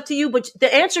 it's up to you. But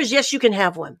the answer is yes, you can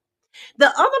have one. The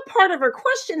other part of her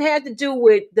question had to do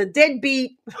with the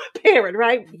deadbeat parent,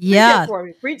 right? Yeah.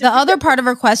 The other part of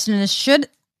her question is, should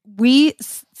we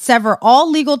sever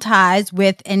all legal ties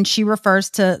with, and she refers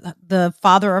to the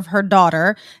father of her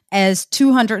daughter as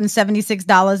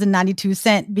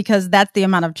 $276.92, because that's the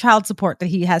amount of child support that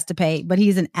he has to pay, but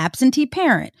he's an absentee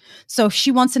parent. So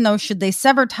she wants to know, should they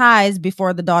sever ties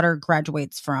before the daughter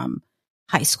graduates from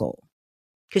high school?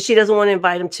 Because she doesn't want to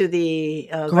invite him to the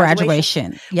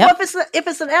graduation. Yep. Well, if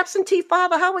it's an absentee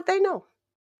father, how would they know?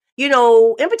 You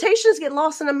know, invitations get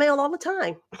lost in the mail all the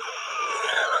time.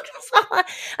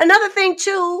 Another thing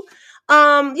too,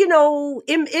 you know,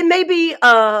 it may be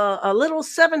a little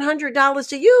 $700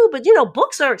 to you, but you know,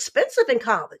 books are expensive in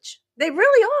college. They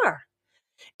really are.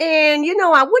 And you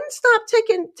know, I wouldn't stop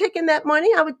taking that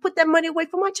money. I would put that money away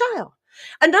for my child.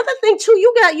 Another thing too,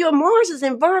 you got your Mars is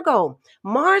in Virgo.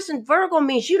 Mars in Virgo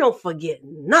means you don't forget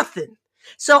nothing.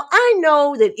 So I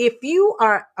know that if you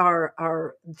are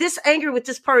this angry with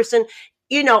this person,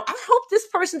 you know, I hope this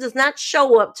person does not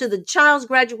show up to the child's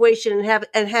graduation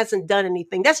and hasn't done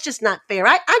anything. That's just not fair.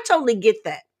 I totally get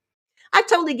that. I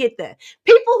totally get that.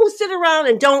 People who sit around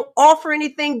and don't offer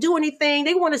anything, do anything,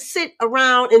 they want to sit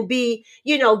around and be,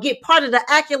 you know, get part of the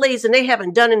accolades, and they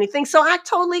haven't done anything. So I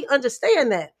totally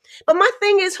understand that. But my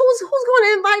thing is, who's going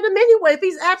to invite him anyway? If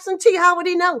he's absentee, how would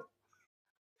he know?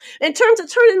 In terms of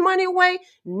turning money away,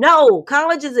 no.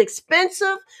 College is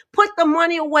expensive. Put the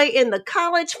money away in the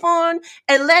college fund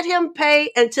and let him pay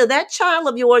until that child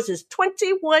of yours is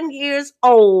 21 years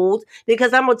old.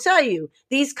 Because I'm going to tell you,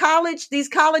 these college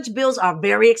bills are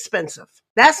very expensive.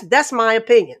 That's my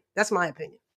opinion. That's my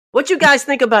opinion. What you guys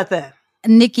think about that?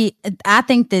 Nikki, I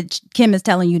think that Kim is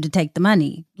telling you to take the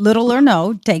money. Little or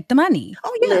no, take the money.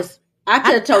 Oh, yeah. Listen, I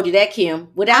could have told you that, Kim,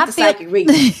 without the psychic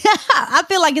reading. I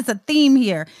feel like it's a theme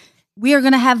here. We are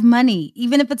going to have money,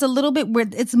 even if it's a little bit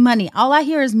weird. It's money. All I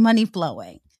hear is money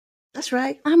flowing. That's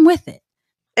right. I'm with it.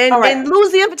 And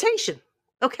lose the invitation.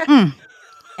 Okay.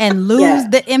 And lose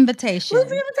the invitation. Lose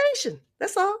the invitation.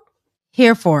 That's all.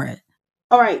 Here for it.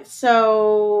 All right.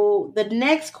 So the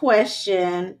next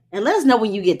question, and let us know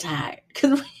when you get tired.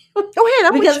 Go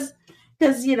ahead. Because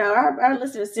our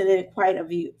listeners sent in quite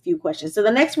a few questions. So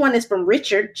the next one is from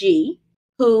Richard G,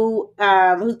 whose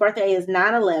birthday is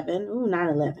 9/11. Ooh,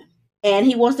 9/11. And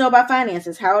he wants to know about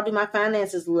finances. How do my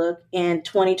finances look in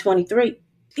 2023?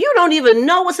 You don't even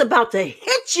know what's about to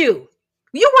hit you.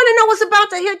 You want to know what's about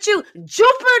to hit you?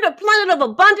 Jupiter, the planet of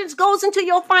abundance, goes into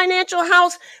your financial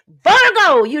house.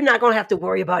 Virgo, you're not going to have to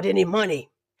worry about any money.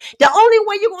 The only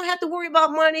way you're going to have to worry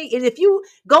about money is if you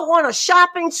go on a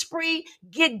shopping spree,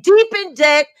 get deep in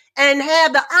debt, and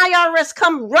have the IRS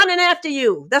come running after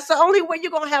you. That's the only way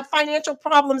you're going to have financial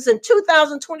problems in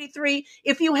 2023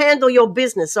 if you handle your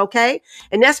business, okay?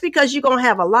 And that's because you're going to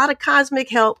have a lot of cosmic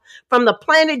help from the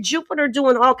planet Jupiter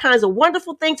doing all kinds of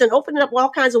wonderful things and opening up all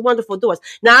kinds of wonderful doors.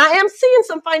 Now, I am seeing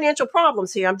some financial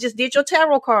problems here. I just did your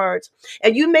tarot cards,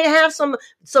 and you may have some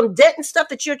debt and stuff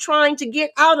that you're trying to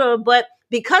get out of, but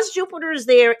because Jupiter is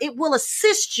there, it will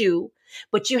assist you,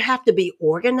 but you have to be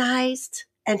organized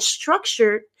and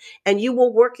structured, and you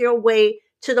will work your way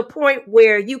to the point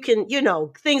where you can,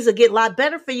 things will get a lot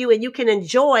better for you and you can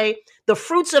enjoy the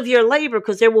fruits of your labor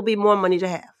because there will be more money to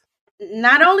have.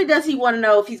 Not only does he want to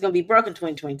know if he's going to be broke in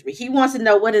 2023, he wants to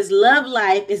know what his love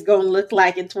life is going to look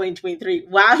like in 2023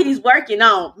 while he's working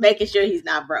on making sure he's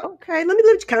not broke. Okay, let me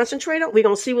concentrate on. We're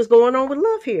going to see what's going on with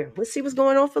love here. Let's see what's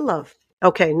going on for love.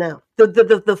 Okay, now,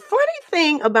 the funny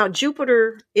thing about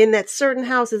Jupiter in that certain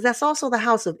house is that's also the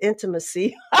house of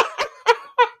intimacy.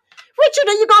 Richard,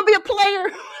 are you going to be a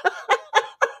player?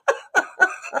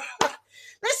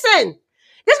 Listen,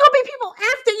 there's going to be people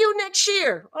after you next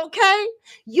year, okay?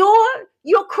 Your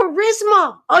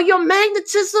charisma or your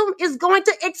magnetism is going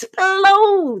to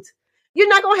explode. You're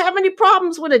not going to have any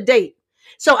problems with a date.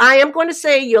 So I am going to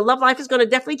say your love life is going to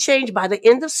definitely change by the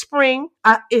end of spring.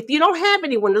 If you don't have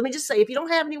anyone, let me just say, if you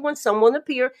don't have anyone, someone will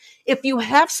appear. If you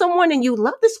have someone and you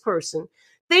love this person,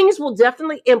 things will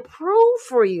definitely improve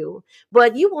for you,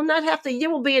 but you will not have to,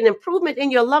 there will be an improvement in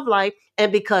your love life.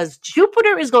 And because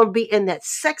Jupiter is going to be in that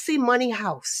sexy money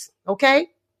house, okay?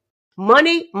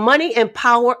 Money and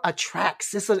power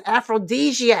attracts. It's an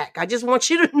aphrodisiac. I just want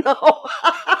you to know.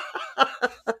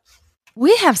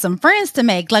 We have some friends to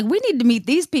make. Like, we need to meet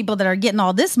these people that are getting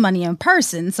all this money in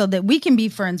person so that we can be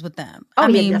friends with them. Oh, I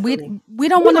mean, we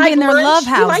don't want to be in their love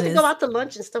houses. We like to go out to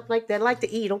lunch and stuff like that. I like to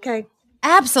eat, okay?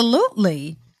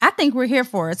 Absolutely. I think we're here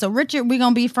for it. So, Richard, we're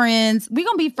going to be friends. We're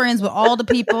going to be friends with all the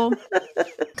people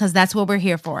because that's what we're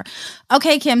here for.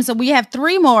 Okay, Kim, so we have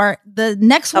 3 more. The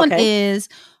next one is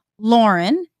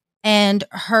Lauren, and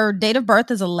her date of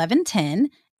birth is 11/10.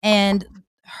 And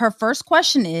her first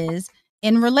question is,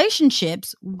 in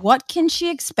relationships, what can she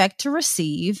expect to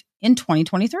receive in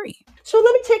 2023? So I'm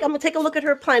going to take a look at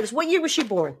her planets. What year was she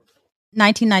born?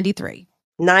 1993.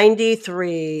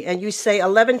 93. And you say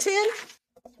 11/10?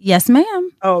 Yes,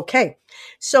 ma'am. Okay.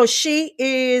 So she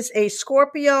is a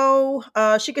Scorpio.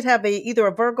 She could have either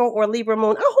a Virgo or Libra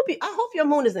moon. I hope your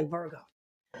moon is in Virgo,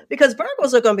 because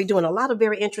Virgos are going to be doing a lot of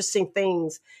very interesting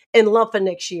things in love for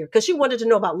next year. Because she wanted to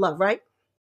know about love, right?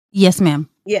 Yes, ma'am.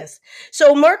 Yes.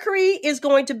 So Mercury is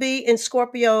going to be in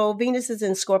Scorpio. Venus is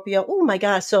in Scorpio. Oh my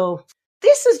gosh. So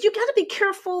you got to be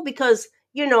careful because,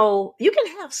 you can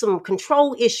have some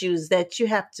control issues that you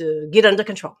have to get under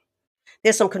control.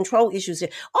 There's some control issues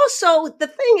here. Also, the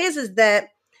thing is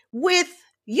that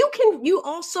you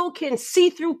also can see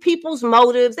through people's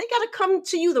motives. They got to come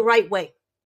to you the right way.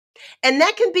 And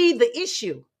that can be the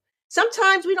issue.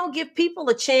 Sometimes we don't give people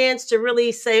a chance to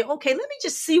really say, okay, let me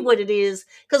just see what it is.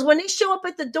 Because when they show up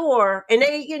at the door and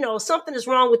they, something is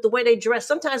wrong with the way they dress,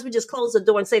 sometimes we just close the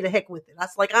door and say the heck with it.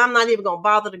 That's like, I'm not even going to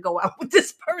bother to go out with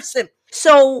this person.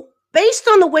 So based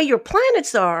on the way your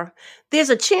planets are, there's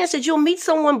a chance that you'll meet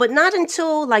someone, but not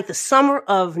until like the summer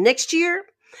of next year.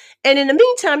 And in the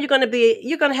meantime, you're going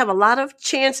to have a lot of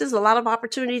chances, a lot of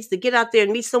opportunities to get out there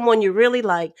and meet someone you really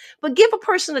like, but give a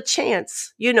person a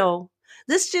chance,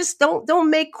 This just don't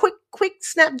make quick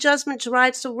snap judgments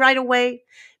right away,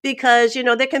 because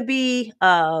there can be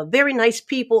very nice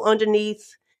people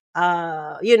underneath.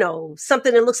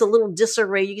 Something that looks a little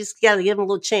disarray. You just got to give them a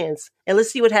little chance, and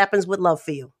let's see what happens with love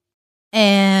for you.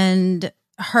 And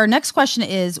her next question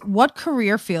is, what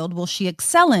career field will she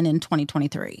excel in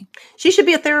 2023? She should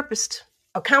be a therapist,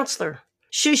 a counselor.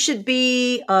 She should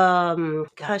be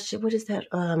what is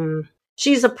that?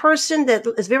 She's a person that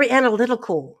is very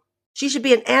analytical. She should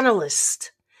be an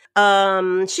analyst.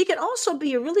 She could also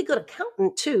be a really good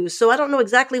accountant too. So I don't know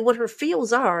exactly what her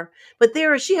fields are, but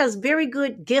she has very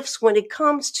good gifts when it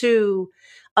comes to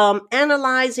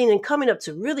analyzing and coming up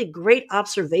to really great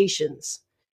observations.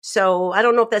 So I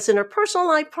don't know if that's in her personal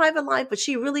life, private life, but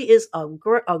she really is a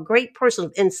great person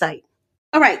of insight.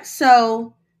 All right.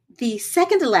 So the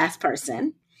second to last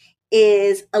person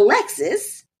is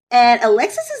Alexis. And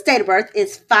Alexis's date of birth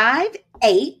is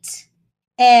 5/8.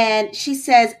 And she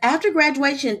says, after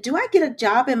graduation, do I get a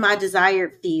job in my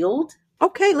desired field?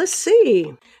 Okay, let's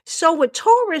see. So with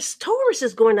Taurus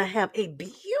is going to have a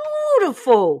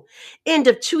beautiful end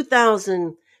of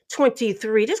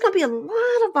 2023. There's going to be a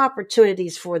lot of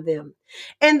opportunities for them.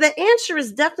 And the answer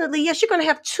is definitely yes, you're going to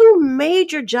have two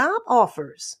major job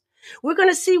offers. We're going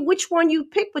to see which one you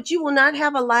pick, but you will not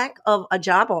have a lack of a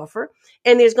job offer.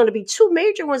 And there's going to be two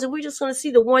major ones, and we're just going to see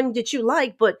the one that you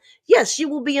like. But yes, you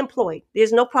will be employed.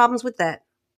 There's no problems with that.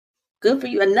 Good for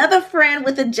you. Another friend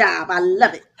with a job. I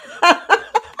love it.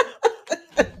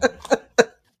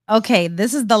 Okay,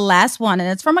 this is the last one, and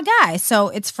it's from a guy. So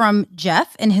it's from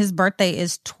Jeff, and his birthday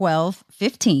is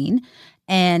 12/15.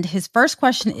 And his first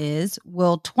question is,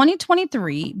 will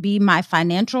 2023 be my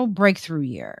financial breakthrough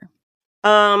year?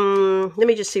 Let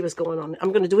me just see what's going on.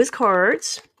 I'm going to do his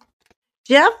cards.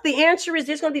 Jeff, the answer is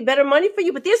there's going to be better money for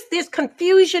you, but there's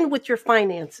confusion with your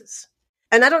finances.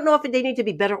 And I don't know if they need to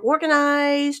be better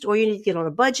organized or you need to get on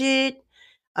a budget,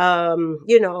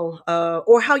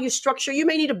 or how you structure. You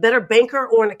may need a better banker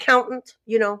or an accountant,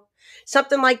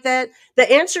 something like that.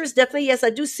 The answer is definitely yes.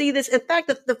 I do see this. In fact,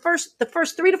 the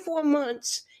first 3 to 4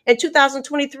 months in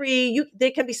 2023, there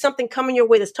can be something coming your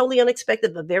way that's totally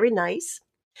unexpected, but very nice.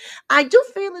 I do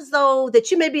feel as though that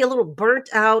you may be a little burnt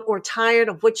out or tired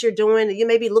of what you're doing. And you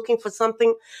may be looking for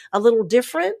something a little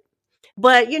different.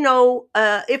 But,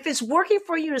 if it's working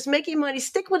for you, it's making money,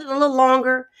 stick with it a little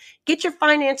longer, get your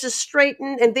finances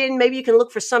straightened, and then maybe you can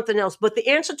look for something else. But the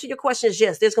answer to your question is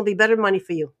yes, there's going to be better money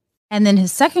for you. And then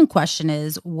his second question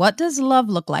is, what does love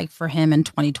look like for him in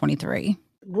 2023?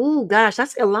 Ooh, gosh,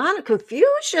 that's a lot of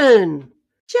confusion.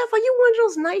 Jeff, are you one of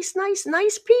those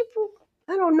nice people?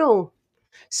 I don't know.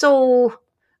 So,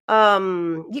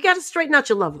 you got to straighten out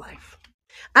your love life.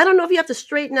 I don't know if you have to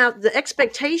straighten out the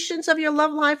expectations of your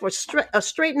love life or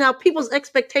straighten out people's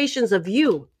expectations of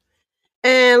you.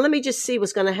 And let me just see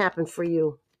what's going to happen for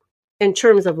you in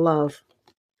terms of love.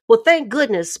 Well, thank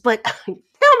goodness, but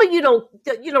tell me you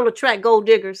don't attract gold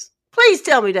diggers. Please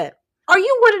tell me that. Are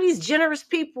you one of these generous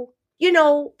people?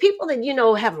 People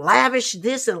that, have lavish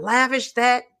this and lavish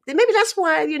that. Maybe that's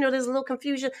why, there's a little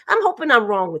confusion. I'm hoping I'm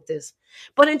wrong with this.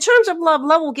 But in terms of love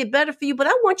will get better for you. But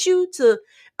I want you to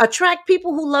attract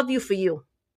people who love you for you.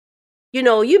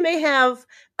 You may have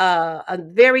a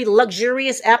very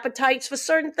luxurious appetites for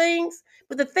certain things.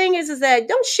 But the thing is that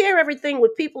don't share everything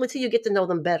with people until you get to know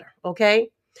them better.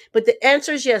 Okay? But the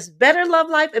answer is yes, better love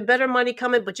life and better money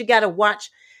coming. But you got to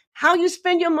watch how you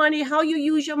spend your money, how you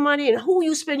use your money, and who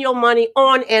you spend your money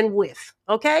on and with.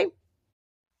 Okay?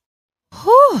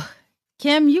 Whew.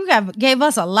 Kim, you gave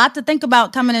us a lot to think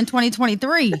about coming in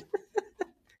 2023.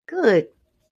 Good.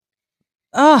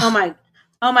 Oh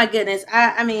my goodness.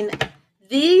 I mean,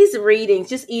 these readings,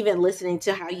 just even listening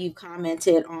to how you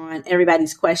commented on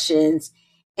everybody's questions,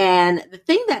 and the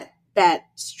thing that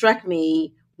struck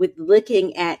me with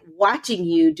watching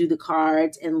you do the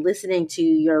cards and listening to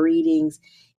your readings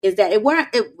is that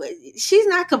she's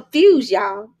not confused,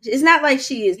 y'all. It's not like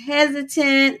she is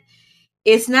hesitant.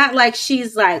 It's not like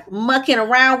she's like mucking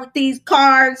around with these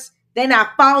cards. They're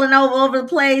not falling over the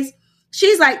place.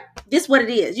 She's like, this is what it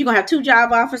is. You're going to have 2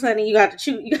 job offers, honey. You got to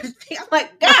choose. You got to think. I'm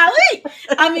like, golly.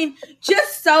 I mean,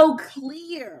 just so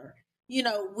clear,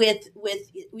 with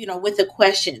the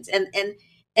questions. And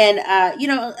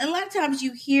a lot of times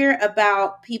you hear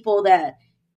about people that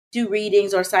do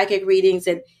readings or psychic readings,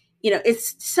 and,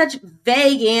 it's such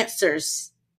vague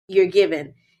answers you're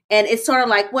given. And it's sort of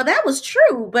like, well, that was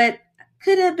true, but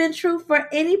could have been true for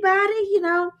anybody,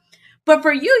 But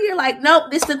for you, you're like, nope,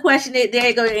 this is the question. There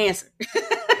you go, your answer.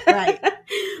 Right.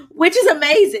 Which is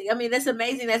amazing. I mean, that's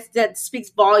amazing. That speaks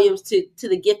volumes to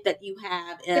the gift that you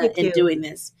have in doing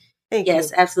this. Thank you.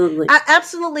 Absolutely. I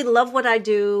absolutely love what I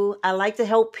do. I like to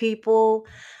help people.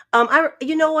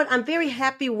 You know what? I'm very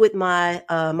happy with my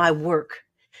my work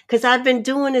because I've been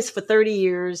doing this for 30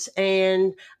 years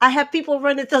and I have people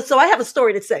running. So I have a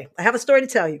story to say. I have a story to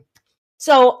tell you.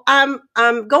 So I'm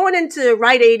going into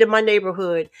Rite Aid in my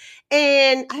neighborhood,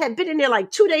 and I had been in there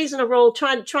like 2 days in a row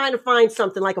trying to find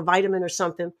something like a vitamin or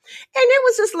something. And there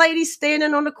was this lady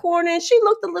standing on the corner, and she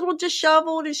looked a little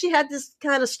disheveled, and she had this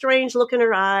kind of strange look in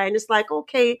her eye. And it's like,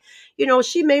 okay,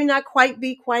 she may not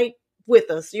be quite with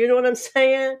us. You know what I'm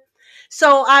saying?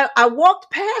 So I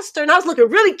walked past her and I was looking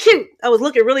really cute.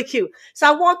 So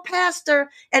I walked past her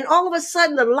and all of a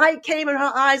sudden the light came in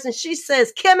her eyes and she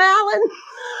says, Kim Allen.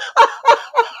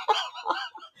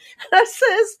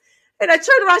 And I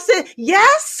turned around, I said,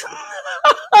 yes.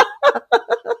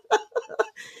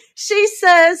 She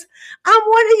says, I'm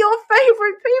one of your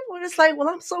favorite people. And it's like, well,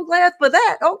 I'm so glad for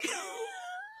that. Okay.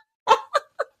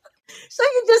 So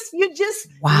you just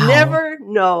Wow. never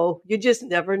know. You just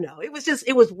never know. It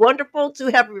was wonderful to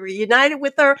have reunited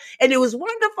with her. And it was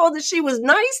wonderful that she was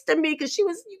nice to me because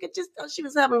you could just tell she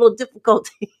was having a little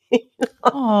difficulty.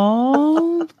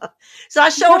 Oh. So I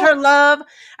showed her love.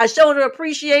 I showed her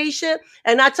appreciation.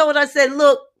 And I told her, I said,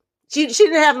 look, she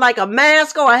didn't have like a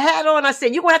mask or a hat on. I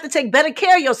said, you're going to have to take better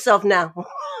care of yourself now.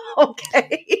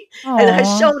 Okay. Aww. And I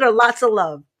showed her lots of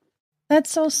love. That's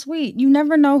so sweet. You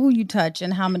never know who you touch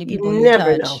and how many people you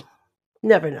never touch.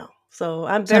 Never know. So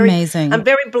I'm amazing. I'm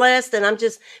very blessed, and I'm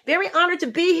just very honored to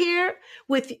be here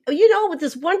with, with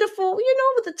this wonderful,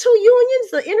 with the two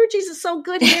unions. The energies are so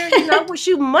good here. I wish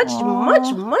you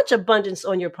much abundance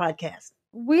on your podcast.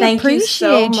 We Thank you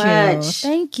appreciate so much.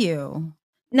 Thank you.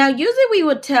 Now, usually we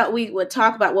would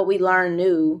talk about what we learned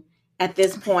new at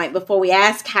this point before we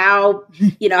ask how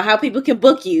people can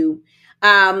book you.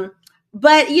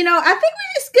 But, I think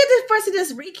it's good for us to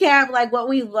just recap like what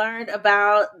we learned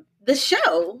about the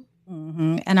show.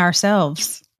 Mm-hmm. And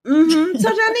ourselves. Mm-hmm. So,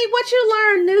 Johnny, what you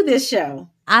learned new this show?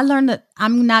 I learned that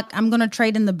I'm going to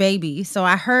trade in the baby. So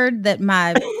I heard that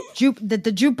that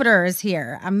the Jupiter is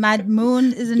here. My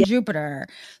moon is in Jupiter.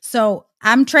 So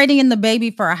I'm trading in the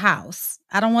baby for a house.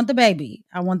 I don't want the baby.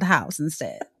 I want the house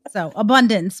instead. So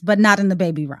abundance, but not in the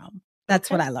baby realm. That's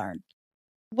what I learned.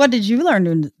 What did you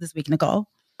learn this week, Nicole?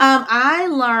 I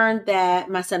learned that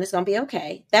my son is going to be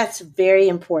okay. That's very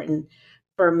important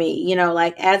for me.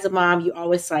 Like as a mom, you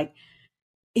always like,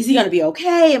 is he going to be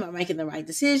okay? Am I making the right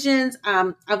decisions?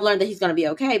 I've learned that he's going to be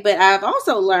okay, but I've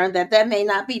also learned that may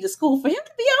not be the school for him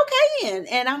to be okay in,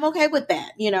 and I'm okay with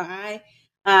that.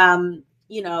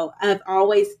 I've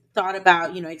always thought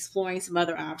about, exploring some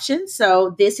other options.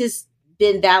 So this has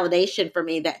been validation for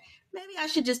me that maybe I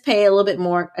should just pay a little bit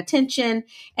more attention.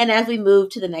 And as we move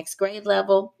to the next grade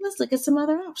level, let's look at some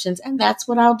other options. And that's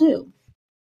what I'll do.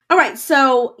 All right.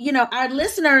 So, our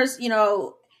listeners, you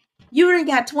already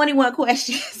got 21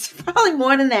 questions, probably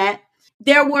more than that.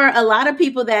 There were a lot of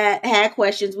people that had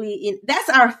questions. That's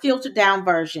our filtered down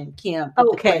version, Kim, of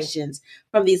the questions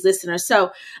from these listeners.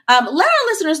 So let our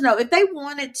listeners know if they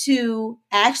wanted to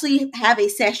actually have a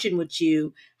session with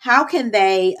you, how can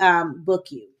they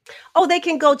book you? Oh, they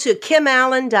can go to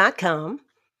kimallen.com.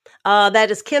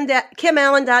 That is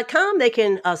kimallen.com. They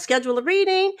can schedule a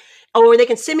reading, or they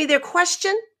can send me their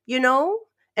question,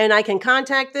 and I can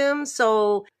contact them.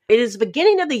 So it is the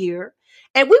beginning of the year,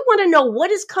 and we want to know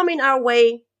what is coming our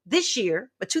way this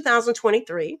year,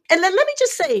 2023. And let me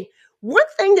just say one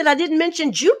thing that I didn't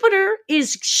mention. Jupiter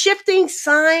is shifting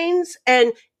signs,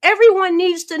 and everyone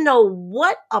needs to know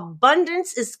what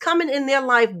abundance is coming in their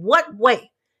life, what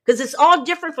way. Because it's all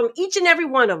different from each and every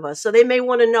one of us. So they may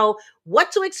want to know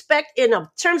what to expect in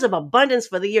terms of abundance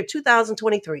for the year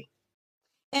 2023.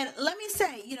 And let me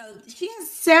say, she has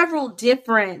several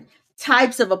different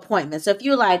types of appointments. So if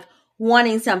you're like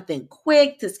wanting something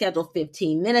quick to schedule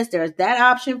 15 minutes, there's that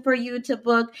option for you to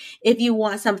book. If you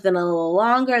want something a little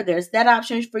longer, there's that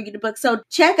option for you to book. So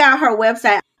check out her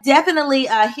website. Definitely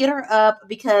hit her up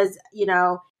because,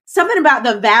 something about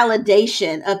the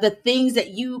validation of the things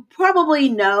that you probably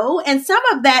know, and some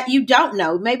of that you don't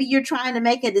know. Maybe you're trying to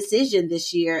make a decision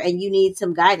this year and you need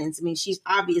some guidance. I mean, she's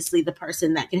obviously the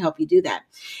person that can help you do that.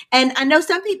 And I know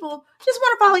some people just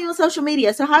want to follow you on social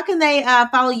media. So how can they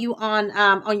follow you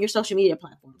on your social media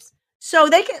platforms? So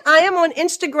I am on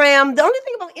Instagram. The only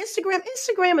thing about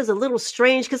Instagram is a little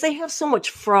strange because they have so much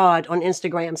fraud on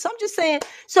Instagram. So I'm just saying,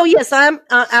 so yes, I'm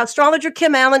Astrologer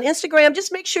Kim Allen, Instagram.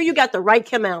 Just make sure you got the right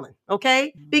Kim Allen.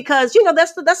 Okay. Because,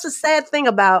 that's the sad thing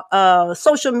about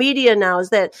social media now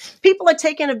is that people are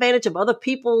taking advantage of other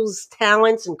people's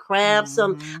talents and crafts. I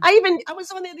was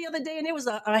on there the other day and there was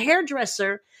a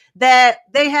hairdresser that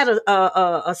they had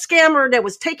a scammer that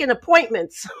was taking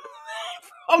appointments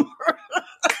from her.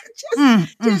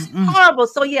 just horrible.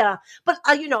 So yeah, but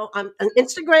I'm on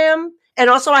Instagram, and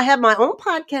also I have my own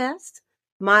podcast.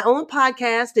 My own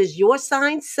podcast is Your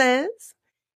Sign Says,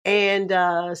 and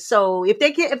so if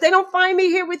they don't find me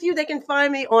here with you, they can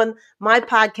find me on my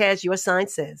podcast, Your Sign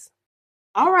Says.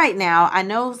 All right, now I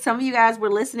know some of you guys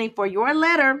were listening for your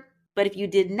letter, but if you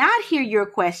did not hear your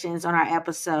questions on our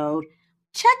episode,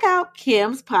 check out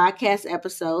Kim's podcast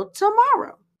episode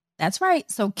tomorrow. That's right.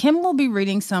 So Kim will be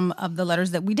reading some of the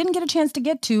letters that we didn't get a chance to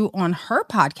get to on her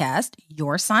podcast,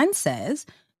 Your Sign Says,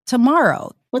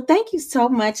 tomorrow. Well, thank you so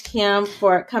much, Kim,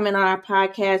 for coming on our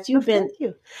podcast. You've been Thank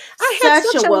you. I had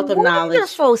such such a a wealth of knowledge.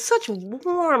 wonderful, such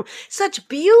warm, such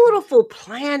beautiful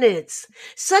planets,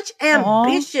 such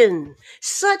ambition,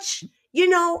 such,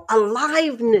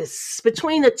 aliveness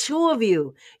between the two of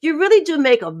you. You really do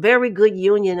make a very good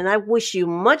union. And I wish you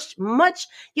much, much,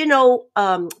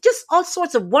 just all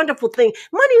sorts of wonderful things.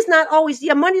 Money's not always,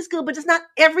 money's good, but it's not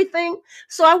everything.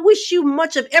 So I wish you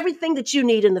much of everything that you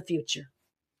need in the future.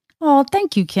 Oh,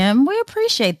 thank you, Kim. We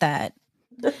appreciate that.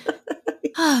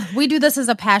 We do this as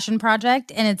a passion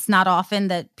project, and it's not often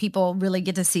that people really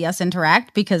get to see us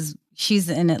interact because she's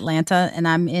in Atlanta and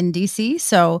I'm in DC.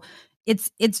 So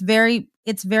it's very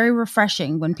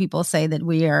refreshing when people say that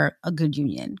we are a good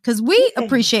union because we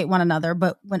appreciate one another,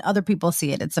 but when other people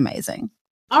see it, it's amazing.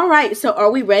 All right. So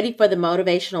are we ready for the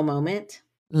motivational moment?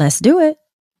 Let's do it.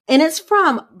 And it's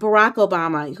from Barack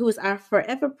Obama, who is our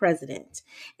forever president.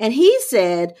 And he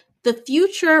said, "The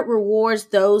future rewards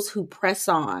those who press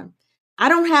on. I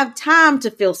don't have time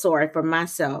to feel sorry for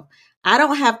myself. I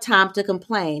don't have time to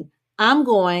complain. I'm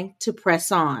going to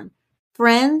press on."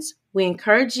 Friends, we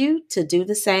encourage you to do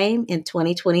the same in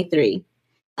 2023.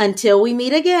 Until we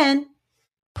meet again,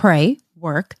 pray,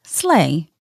 work,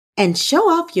 slay, and show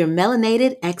off your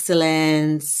melanated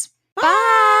excellence.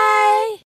 Bye.